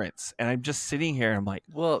parents. And I'm just sitting here and I'm like,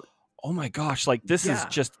 well, oh my gosh, like this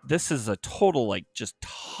is a total like just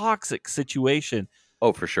toxic situation.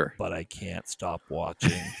 Oh, for sure. But I can't stop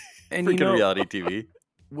watching. And freaking reality TV.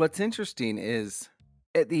 What's interesting is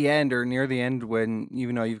at the end or near the end when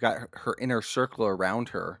you've got her inner circle around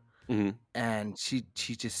her, and she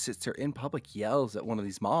just sits there in public, yells at one of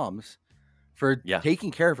these moms for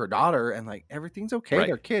taking care of her daughter, and like everything's okay. Right.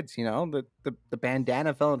 They're kids, the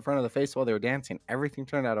bandana fell in front of the face while they were dancing. Everything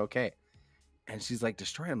turned out okay. And she's like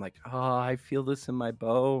destroyed. I'm like, oh, I feel this in my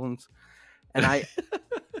bones. And I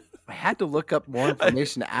had to look up more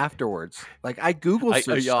information afterwards. Like I Googled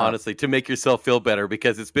searched honestly, to make yourself feel better,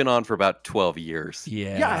 because it's been on for about 12 years.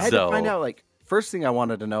 Yeah, I had to find out, like, first thing I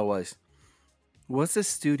wanted to know was this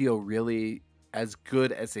studio really as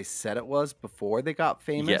good as they said it was before they got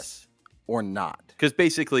famous? Yes. Or not? Because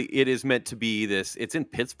basically it is meant to be it's in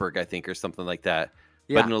Pittsburgh, I think, or something like that.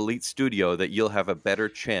 But an elite studio that you'll have a better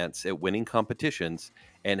chance at winning competitions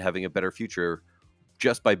and having a better future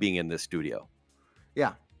just by being in this studio.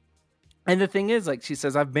 Yeah. And the thing is, like she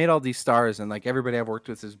says, I've made all these stars, and like everybody I've worked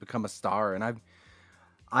with has become a star, and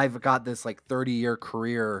I've got this like 30-year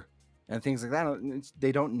career and things like that.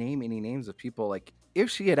 They don't name any names of people. Like if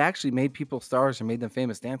she had actually made people stars and made them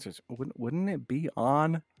famous dancers, wouldn't it be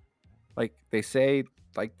on? Like they say,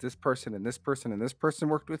 like this person and this person and this person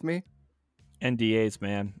worked with me. NDAs,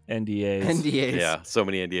 man. NDAs. Yeah, so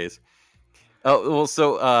many NDAs. Oh, well,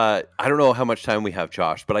 so I don't know how much time we have,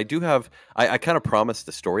 Josh, but I do have. I kind of promised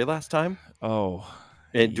the story last time. Oh,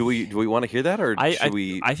 and do we want to hear that, or should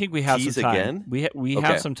we? I think we have tease some time. Again? We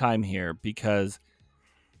have some time here because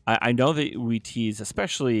I know that we tease,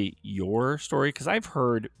 especially your story, because I've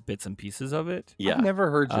heard bits and pieces of it. Yeah, I've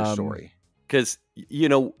never heard your story. Because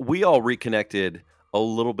we all reconnected a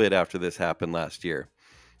little bit after this happened last year,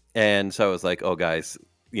 and so I was like, "Oh, guys."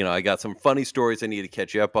 I got some funny stories I need to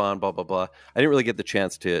catch you up on, blah, blah, blah. I didn't really get the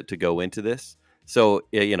chance to go into this. So,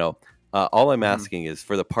 All I'm asking is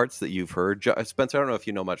for the parts that you've heard, Spencer, I don't know if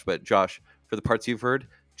you know much, but Josh, for the parts you've heard,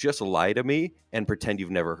 just lie to me and pretend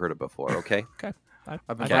you've never heard it before, okay? Okay.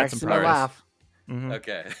 I've been got practicing some my practice. laugh.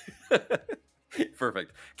 Okay.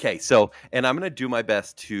 Perfect. Okay, so, and I'm going to do my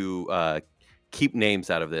best to keep names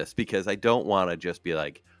out of this because I don't want to just be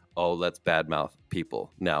like, oh, let's badmouth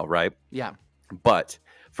people now, right? Yeah. But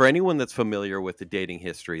for anyone that's familiar with the dating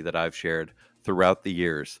history that I've shared throughout the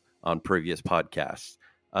years on previous podcasts,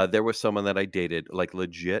 there was someone that I dated like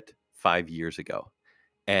legit 5 years ago.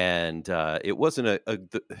 And it wasn't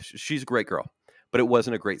she's a great girl, but it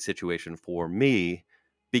wasn't a great situation for me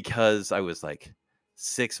because I was like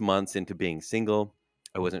 6 months into being single.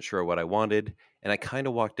 I wasn't sure what I wanted. And I kind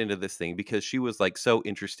of walked into this thing because she was like so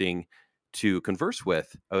interesting to converse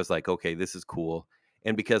with. I was like, okay, this is cool.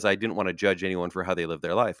 And because I didn't want to judge anyone for how they live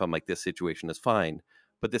their life, I'm like, this situation is fine.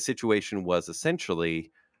 But the situation was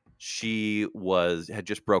essentially she had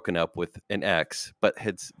just broken up with an ex, but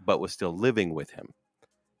was still living with him.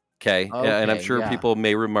 Okay. And I'm sure people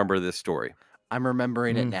may remember this story. I'm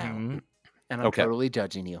remembering it now. And I'm totally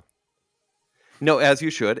judging you. No, as you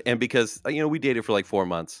should. And because, we dated for like 4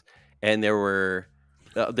 months and there's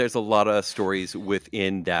a lot of stories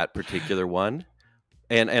within that particular one.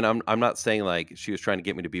 And I'm not saying like she was trying to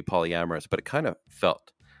get me to be polyamorous, but it kind of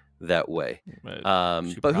felt that way.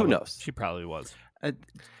 But who knows? She probably was.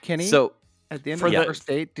 Kenny, so at the end of the first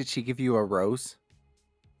date, did she give you a rose?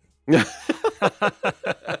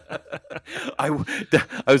 I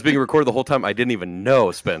was being recorded the whole time. I didn't even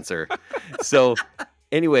know, Spencer. So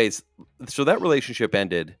anyways, so that relationship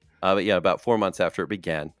ended, about 4 months after it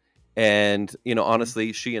began. And,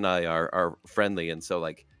 honestly, she and I are friendly. And so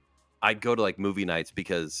like, I'd go to like movie nights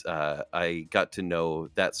because I got to know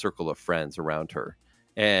that circle of friends around her.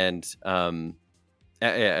 And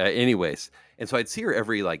anyways, and so I'd see her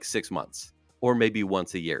every like 6 months or maybe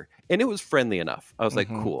once a year. And it was friendly enough. I was like,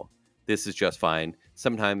 cool, this is just fine.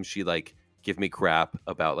 Sometimes she like give me crap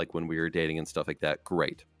about like when we were dating and stuff like that.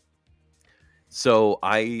 Great. So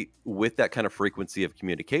with that kind of frequency of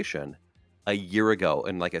communication, a year ago,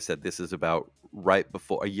 and like I said, this is about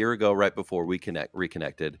a year ago, right before we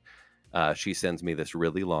reconnected, she sends me this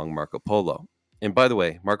really long Marco Polo. And by the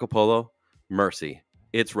way, Marco Polo, mercy.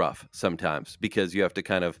 It's rough sometimes because you have to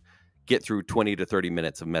kind of get through 20 to 30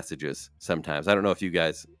 minutes of messages sometimes. I don't know if you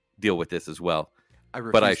guys deal with this as well. I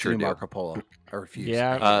refuse but I to sure do do. Marco Polo. I refuse.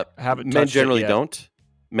 Yeah, haven't men touched generally it yet. don't.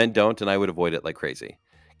 Men don't, and I would avoid it like crazy.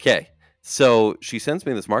 Okay, so she sends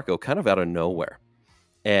me this Marco kind of out of nowhere.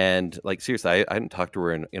 And like, seriously, I hadn't talked to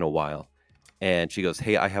her in a while. And she goes,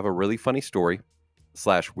 hey, I have a really funny story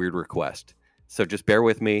 / weird request. So just bear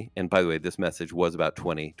with me. And by the way, this message was about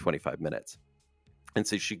 25 minutes. And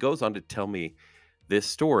so she goes on to tell me this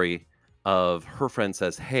story of her friend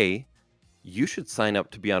says, hey, you should sign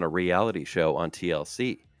up to be on a reality show on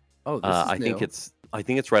TLC. Oh, this is I new.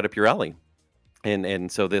 think it's right up your alley.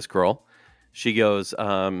 And so this girl, she goes,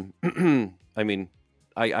 I mean,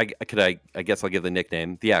 I guess I'll give the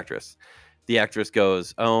nickname, the actress. The actress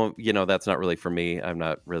goes, oh, that's not really for me. I'm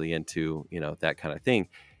not really into, that kind of thing.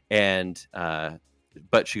 And,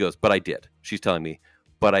 but she goes, but I did. She's telling me,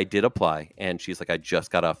 but I did apply. And she's like, I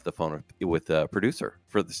just got off the phone with the producer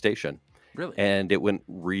for the station. Really? And it went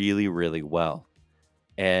really, really well.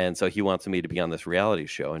 And so he wants me to be on this reality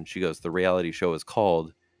show. And she goes, the reality show is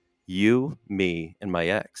called You, Me, and My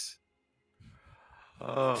Ex.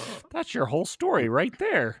 That's your whole story right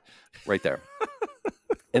there. Right there.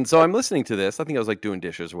 And so I'm listening to this. I think I was like doing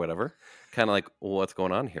dishes or whatever. Kind of like, well, what's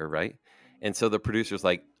going on here, right? And so the producer's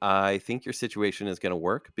like, I think your situation is going to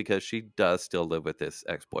work because she does still live with this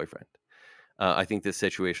ex-boyfriend. I think this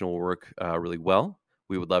situation will work really well.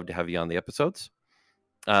 We would love to have you on the episodes.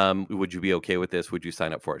 Would you be okay with this? Would you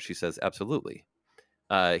sign up for it? She says, absolutely.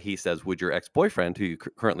 He says, would your ex-boyfriend, who you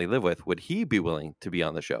currently live with, would he be willing to be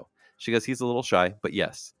on the show? She goes, he's a little shy, but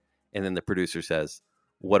yes. And then the producer says,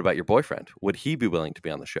 what about your boyfriend? Would he be willing to be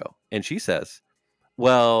on the show? And she says,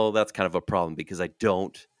 well, that's kind of a problem because I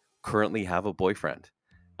don't currently have a boyfriend.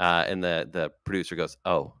 And the producer goes,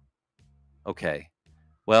 oh, okay.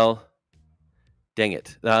 Well, dang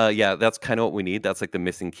it. Yeah, that's kind of what we need. That's like the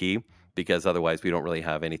missing key because otherwise we don't really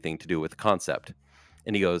have anything to do with the concept.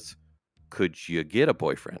 And he goes, could you get a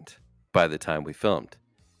boyfriend by the time we filmed?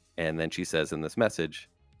 And then she says in this message,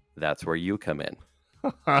 that's where you come in.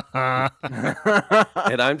 And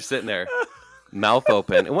I'm sitting there, mouth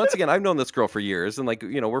open. And once again, I've known this girl for years and like,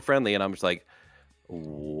 we're friendly. And I'm just like,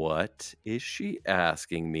 what is she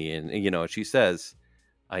asking me? And, she says,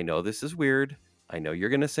 I know this is weird. I know you're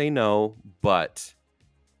going to say no, but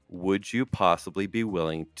would you possibly be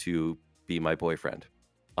willing to be my boyfriend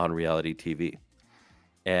on reality TV?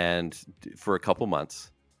 and for a couple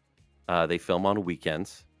months, they film on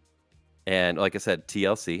weekends. And like I said,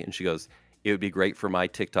 TLC. And she goes, it would be great for my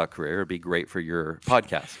TikTok career. It would be great for your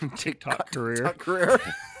podcast. TikTok career. TikTok career.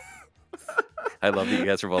 I love that you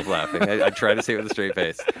guys are both laughing. I try to say it with a straight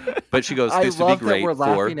face. But she goes, I this would love be great that we're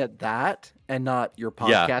for... laughing at that and not your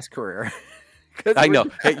podcast career. I know.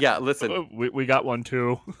 Hey, yeah, listen. We got one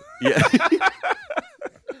too. Yeah.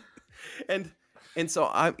 And so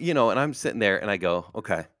I'm sitting there and I go,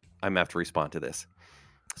 okay, I'm gonna have to respond to this.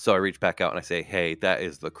 So I reach back out and I say, hey, that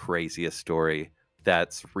is the craziest story.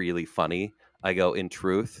 That's really funny. I go, in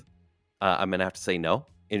truth, I'm gonna have to say no.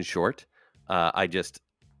 In short,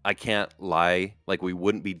 I can't lie. Like, we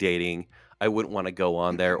wouldn't be dating. I wouldn't want to go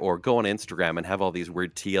on there or go on Instagram and have all these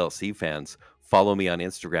weird TLC fans follow me on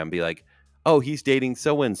Instagram and be like, oh, he's dating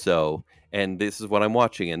so-and-so and this is what I'm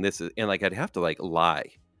watching. And like, I'd have to like lie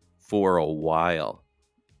for a while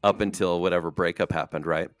up until whatever breakup happened.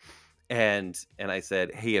 Right. And I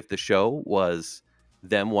said, hey, if the show was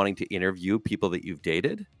them wanting to interview people that you've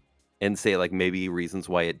dated and say like maybe reasons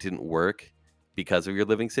why it didn't work because of your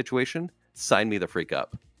living situation, sign me the freak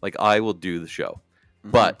up. Like, I will do the show.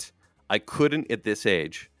 But I couldn't at this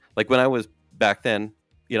age. Like, when I was back then,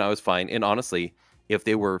 I was fine. And honestly, if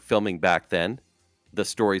they were filming back then, the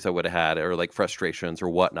stories I would have had or like frustrations or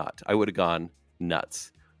whatnot, I would have gone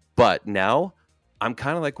nuts. But now I'm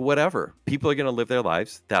kind of like, whatever. People are going to live their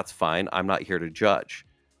lives. That's fine. I'm not here to judge.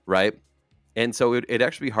 Right. And so it'd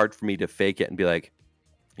actually be hard for me to fake it and be like,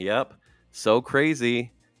 yep, so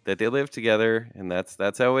crazy that they live together and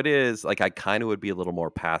that's how it is. Like, I kind of would be a little more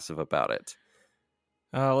passive about it.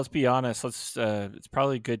 Let's be honest. It's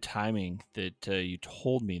probably good timing that you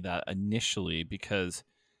told me that initially, because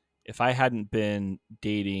if I hadn't been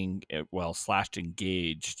dating, /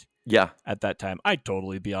 engaged, at that time, I'd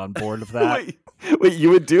totally be on board with that. Wait, you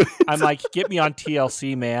would do it? I'm like, get me on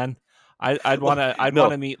TLC, man. I'd want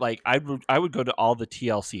to meet, like, I would go to all the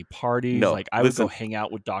TLC parties. No, like, I would go hang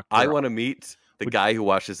out with Dr. I want to meet the guy who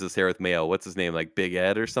washes his hair with mayo. What's his name? Like Big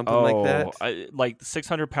Ed or something like that? Like the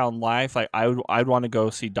 600-pound life. Like, I'd want to go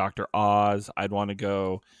see Dr. Oz. I'd want to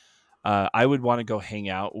go. I would want to go hang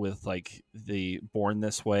out with like the Born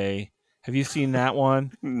This Way. Have you seen that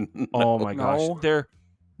one? No. Oh my gosh.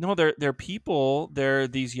 They're people. They're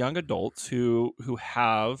these young adults who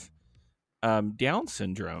have Down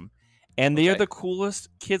syndrome. And they are the coolest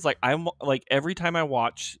kids. Like, I'm like, every time I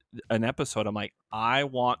watch an episode, I'm like, I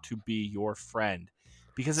want to be your friend,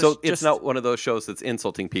 because it's not one of those shows that's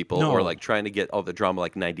insulting people or like trying to get all the drama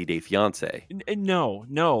like 90 Day Fiance.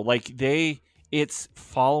 No, like it's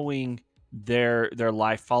following their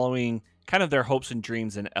life, following kind of their hopes and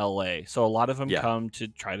dreams in LA. So a lot of them come to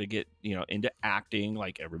try to get into acting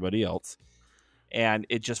like everybody else, and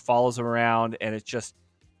it just follows them around, and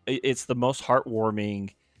it's the most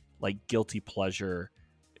heartwarming, like, guilty pleasure,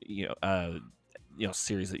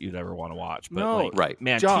 series that you'd ever want to watch. But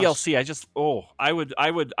man, Josh, TLC,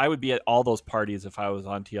 I would be at all those parties if I was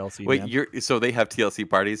on TLC. Wait, so they have TLC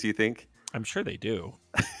parties, you think? I'm sure they do.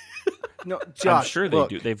 No, Josh, I'm sure they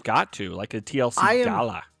do. They've got to, like, a TLC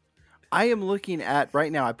gala. I am looking at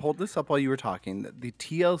right now. I pulled this up while you were talking. The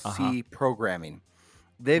TLC programming.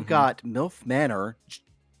 They've got MILF Manor,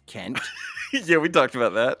 Kent. Yeah, we talked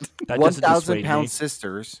about that. 1,000 Pound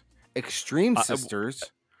Sisters, Extreme Sisters.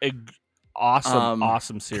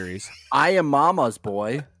 Awesome series. I Am Mama's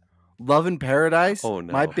Boy, Love in Paradise, Oh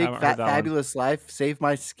no, My Big Fat Fabulous Life, Save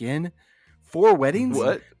My Skin, 4 Weddings.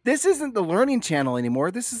 What? This isn't the Learning Channel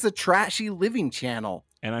anymore. This is a trashy living channel.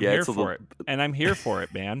 And I'm here for it. And I'm here for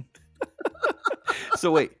it, man.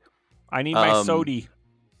 So wait, I need my sody.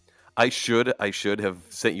 I should have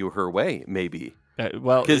sent you her way, maybe.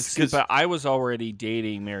 But I was already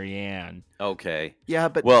dating Marianne. Okay. Yeah,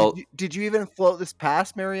 but did you even float this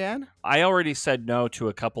past Marianne? I already said no to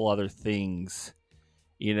a couple other things,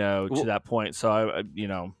 to that point. So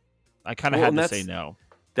I kind of had to say no.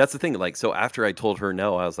 That's the thing. Like, so after I told her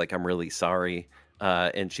no, I was like, I'm really sorry.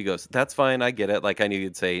 And she goes, that's fine. I get it. Like, I knew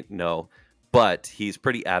you'd say no, but he's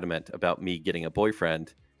pretty adamant about me getting a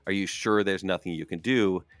boyfriend. Are you sure there's nothing you can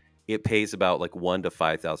do? It pays about like $1,000 to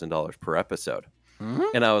 $5,000 per episode. Mm-hmm.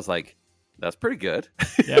 And I was like, that's pretty good.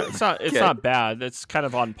 Yeah, it's not bad. It's kind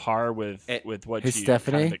of on par with what you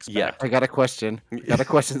Stephanie? kind of expect. Yeah, I got a question.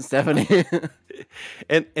 Stephanie.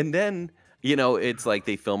 and then, it's like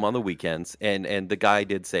they film on the weekends, and the guy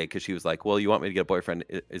did say, because she was like, well, you want me to get a boyfriend?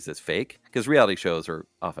 Is this fake? Because reality shows are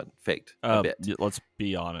often faked a bit. Let's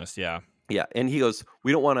be honest, yeah. Yeah, and he goes,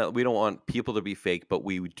 we don't want people to be fake, but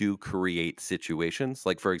we do create situations.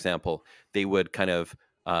 Like, for example, they would kind of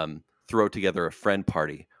throw together a friend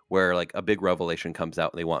party where like a big revelation comes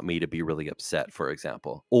out and they want me to be really upset, for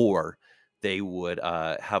example, or they would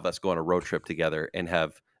have us go on a road trip together and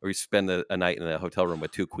we spend a night in a hotel room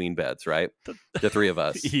with 2 queen beds, right? The 3 of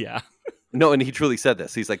us. Yeah. No, and he truly said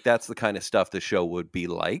this. He's like, that's the kind of stuff the show would be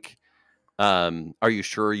like. Are you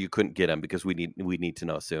sure you couldn't get him? Because we need to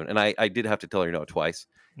know soon. And I did have to tell her no twice.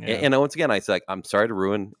 Yeah. And once again, I was like, I'm sorry to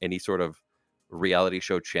ruin any sort of reality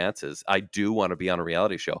show chances. I do want to be on a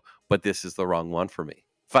reality show, but this is the wrong one for me.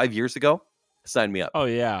 5 years ago, sign me up. Oh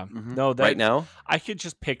yeah. Mhm. No, Right now, I could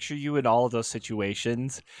just picture you in all of those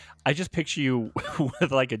situations. I just picture you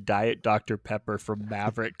with like a Diet Dr. Pepper from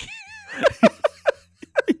Maverick.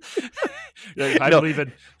 Like, I'm No.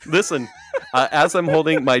 leaving. listen, as I'm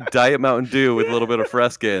holding my Diet Mountain Dew with a little bit of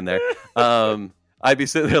Fresca in there, I'd be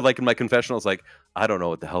sitting there like in my confessionals, like, I don't know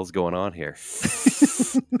what the hell's going on here.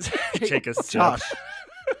 Take a sip. Josh,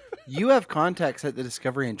 you have contacts at the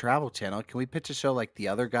Discovery and Travel Channel. Can we pitch a show like The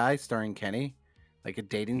Other Guy starring Kenny? Like a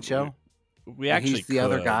dating show? We And actually he's the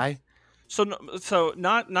other could. guy? So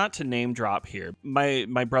not to name drop here.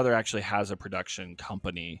 My brother actually has a production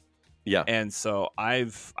company, Yeah. and so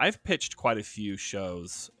I've pitched quite a few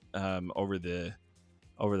shows over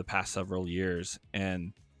the past several years,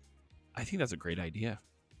 and I think that's a great idea.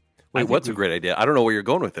 I Wait, think what's a we've- great idea? I don't know where you're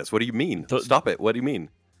going with this. What do you mean? Stop it. What do you mean?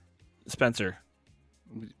 Spencer,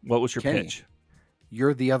 what was your Kenny. pitch?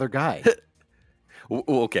 You're the other guy.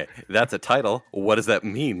 Okay, that's a title. What does that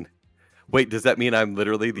mean? Wait, does that mean I'm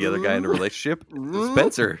literally the other guy in a relationship?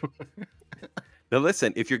 Spencer. Now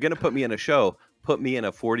listen, if you're going to put me in a show, put me in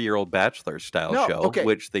a 40-year-old bachelor style No, show, okay.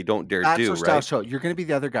 which they don't dare Bachelor do, style right? show. You're going to be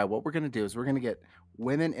the other guy. What we're going to do is we're going to get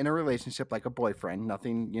women in a relationship like a boyfriend,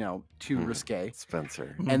 nothing, too risque.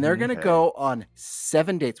 Spencer. And they're going to Okay. go on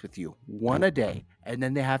 7 dates with you, one a day. And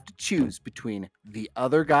then they have to choose between the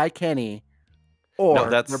other guy, Kenny, or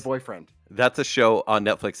that's- their boyfriend. That's a show on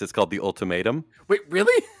Netflix. It's called The Ultimatum. Wait,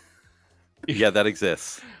 really? Yeah, that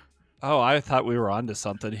exists. Oh, I thought we were onto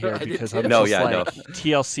something here I did because too. I'm No, just yeah, like,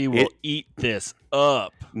 TLC will eat this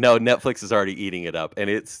up. No, Netflix is already eating it up, and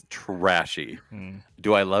it's trashy. Hmm.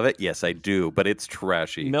 Do I love it? Yes, I do, but it's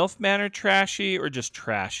trashy. MILF Manor trashy or just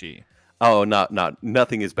trashy? Oh,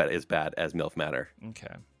 nothing is as bad as MILF Manor.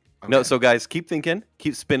 Okay. No, Okay. so guys, keep thinking,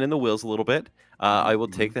 keep spinning the wheels a little bit. I will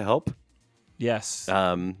take the help. Yes.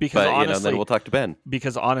 Because Because then honestly- we'll talk to Ben.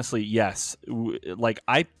 Because honestly, yes. Like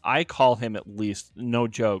I call him at least, no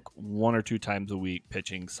joke, 1 or 2 times a week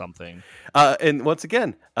pitching something. And once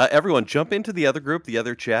again, everyone jump into the other group, the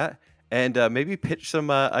other chat, and maybe pitch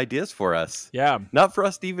some ideas for us. Yeah. Not for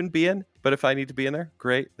us to even be in, but if I need to be in there,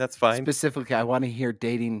 great, that's fine. Specifically, I want to hear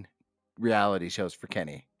dating reality shows for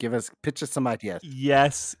Kenny. Pitch us some ideas.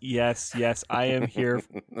 Yes. I am here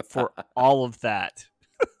for all of that.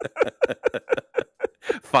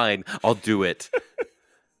 Fine, I'll do it.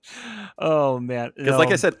 Oh man. Because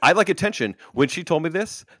like I said, I like attention. When she told me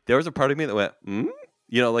this, there was a part of me that went,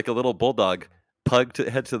 like a little bulldog, pug to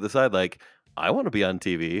head to the side, like, I want to be on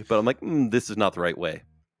TV, but I'm like, this is not the right way.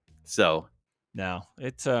 So no,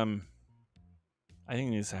 it's I think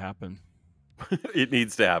it needs to happen. it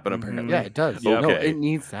needs to happen, apparently. Yeah, it does. Yep. No, Okay. it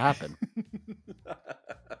needs to happen.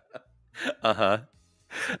 Uh-huh.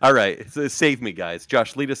 All right, so save me, guys.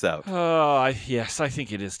 Josh, lead us out. Yes, I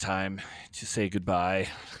think it is time to say goodbye.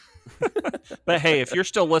 But hey, if you're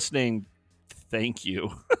still listening, thank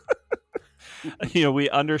you. We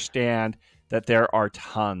understand that there are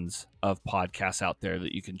tons of podcasts out there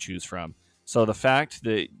that you can choose from. So the fact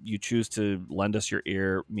that you choose to lend us your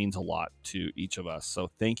ear means a lot to each of us.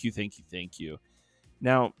 So thank you.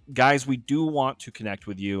 Now, guys, we do want to connect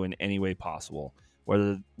with you in any way possible.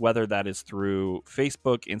 Whether that is through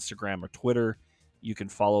Facebook, Instagram, or Twitter. You can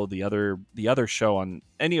follow the other show on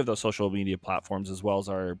any of those social media platforms, as well as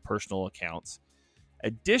our personal accounts.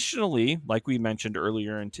 Additionally, like we mentioned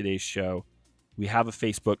earlier in today's show, we have a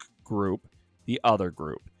Facebook group, the Other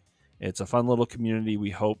Group. It's a fun little community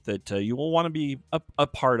we hope that you will want to be a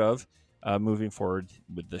part of moving forward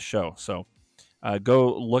with the show. So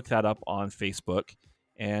go look that up on Facebook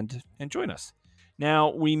and join us. Now,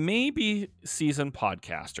 we may be seasoned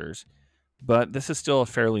podcasters, but this is still a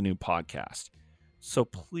fairly new podcast. So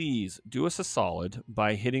please do us a solid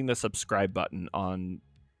by hitting the subscribe button on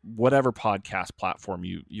whatever podcast platform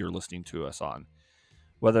you're listening to us on,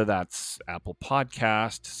 whether that's Apple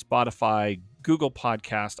Podcast, Spotify, Google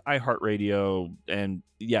Podcast, iHeartRadio, and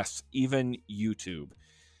yes, even YouTube.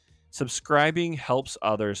 Subscribing helps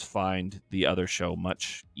others find the other show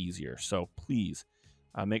much easier. So please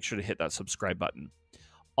make sure to hit that subscribe button.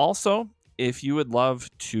 Also, if you would love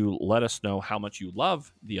to let us know how much you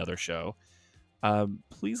love the other show,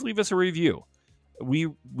 please leave us a review.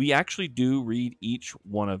 we actually do read each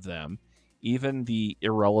one of them, even the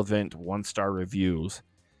irrelevant 1-star reviews.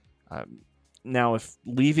 Now, if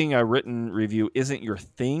leaving a written review isn't your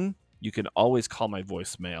thing, you can always call my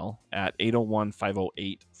voicemail at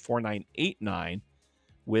 801-508-4989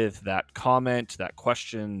 with that comment, that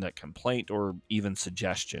question, that complaint, or even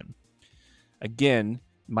suggestion. Again,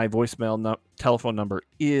 my voicemail telephone number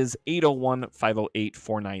is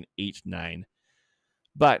 801-508-4989.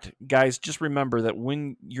 But, guys, just remember that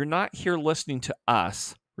when you're not here listening to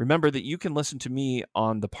us, remember that you can listen to me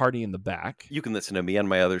on The Party in the Back. You can listen to me on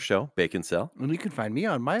my other show, Baconsale. And you can find me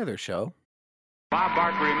on my other show. Bob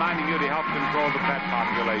Barker reminding you to help control the pet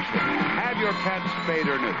population. Have your pets spayed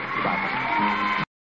or neutered. Goodbye.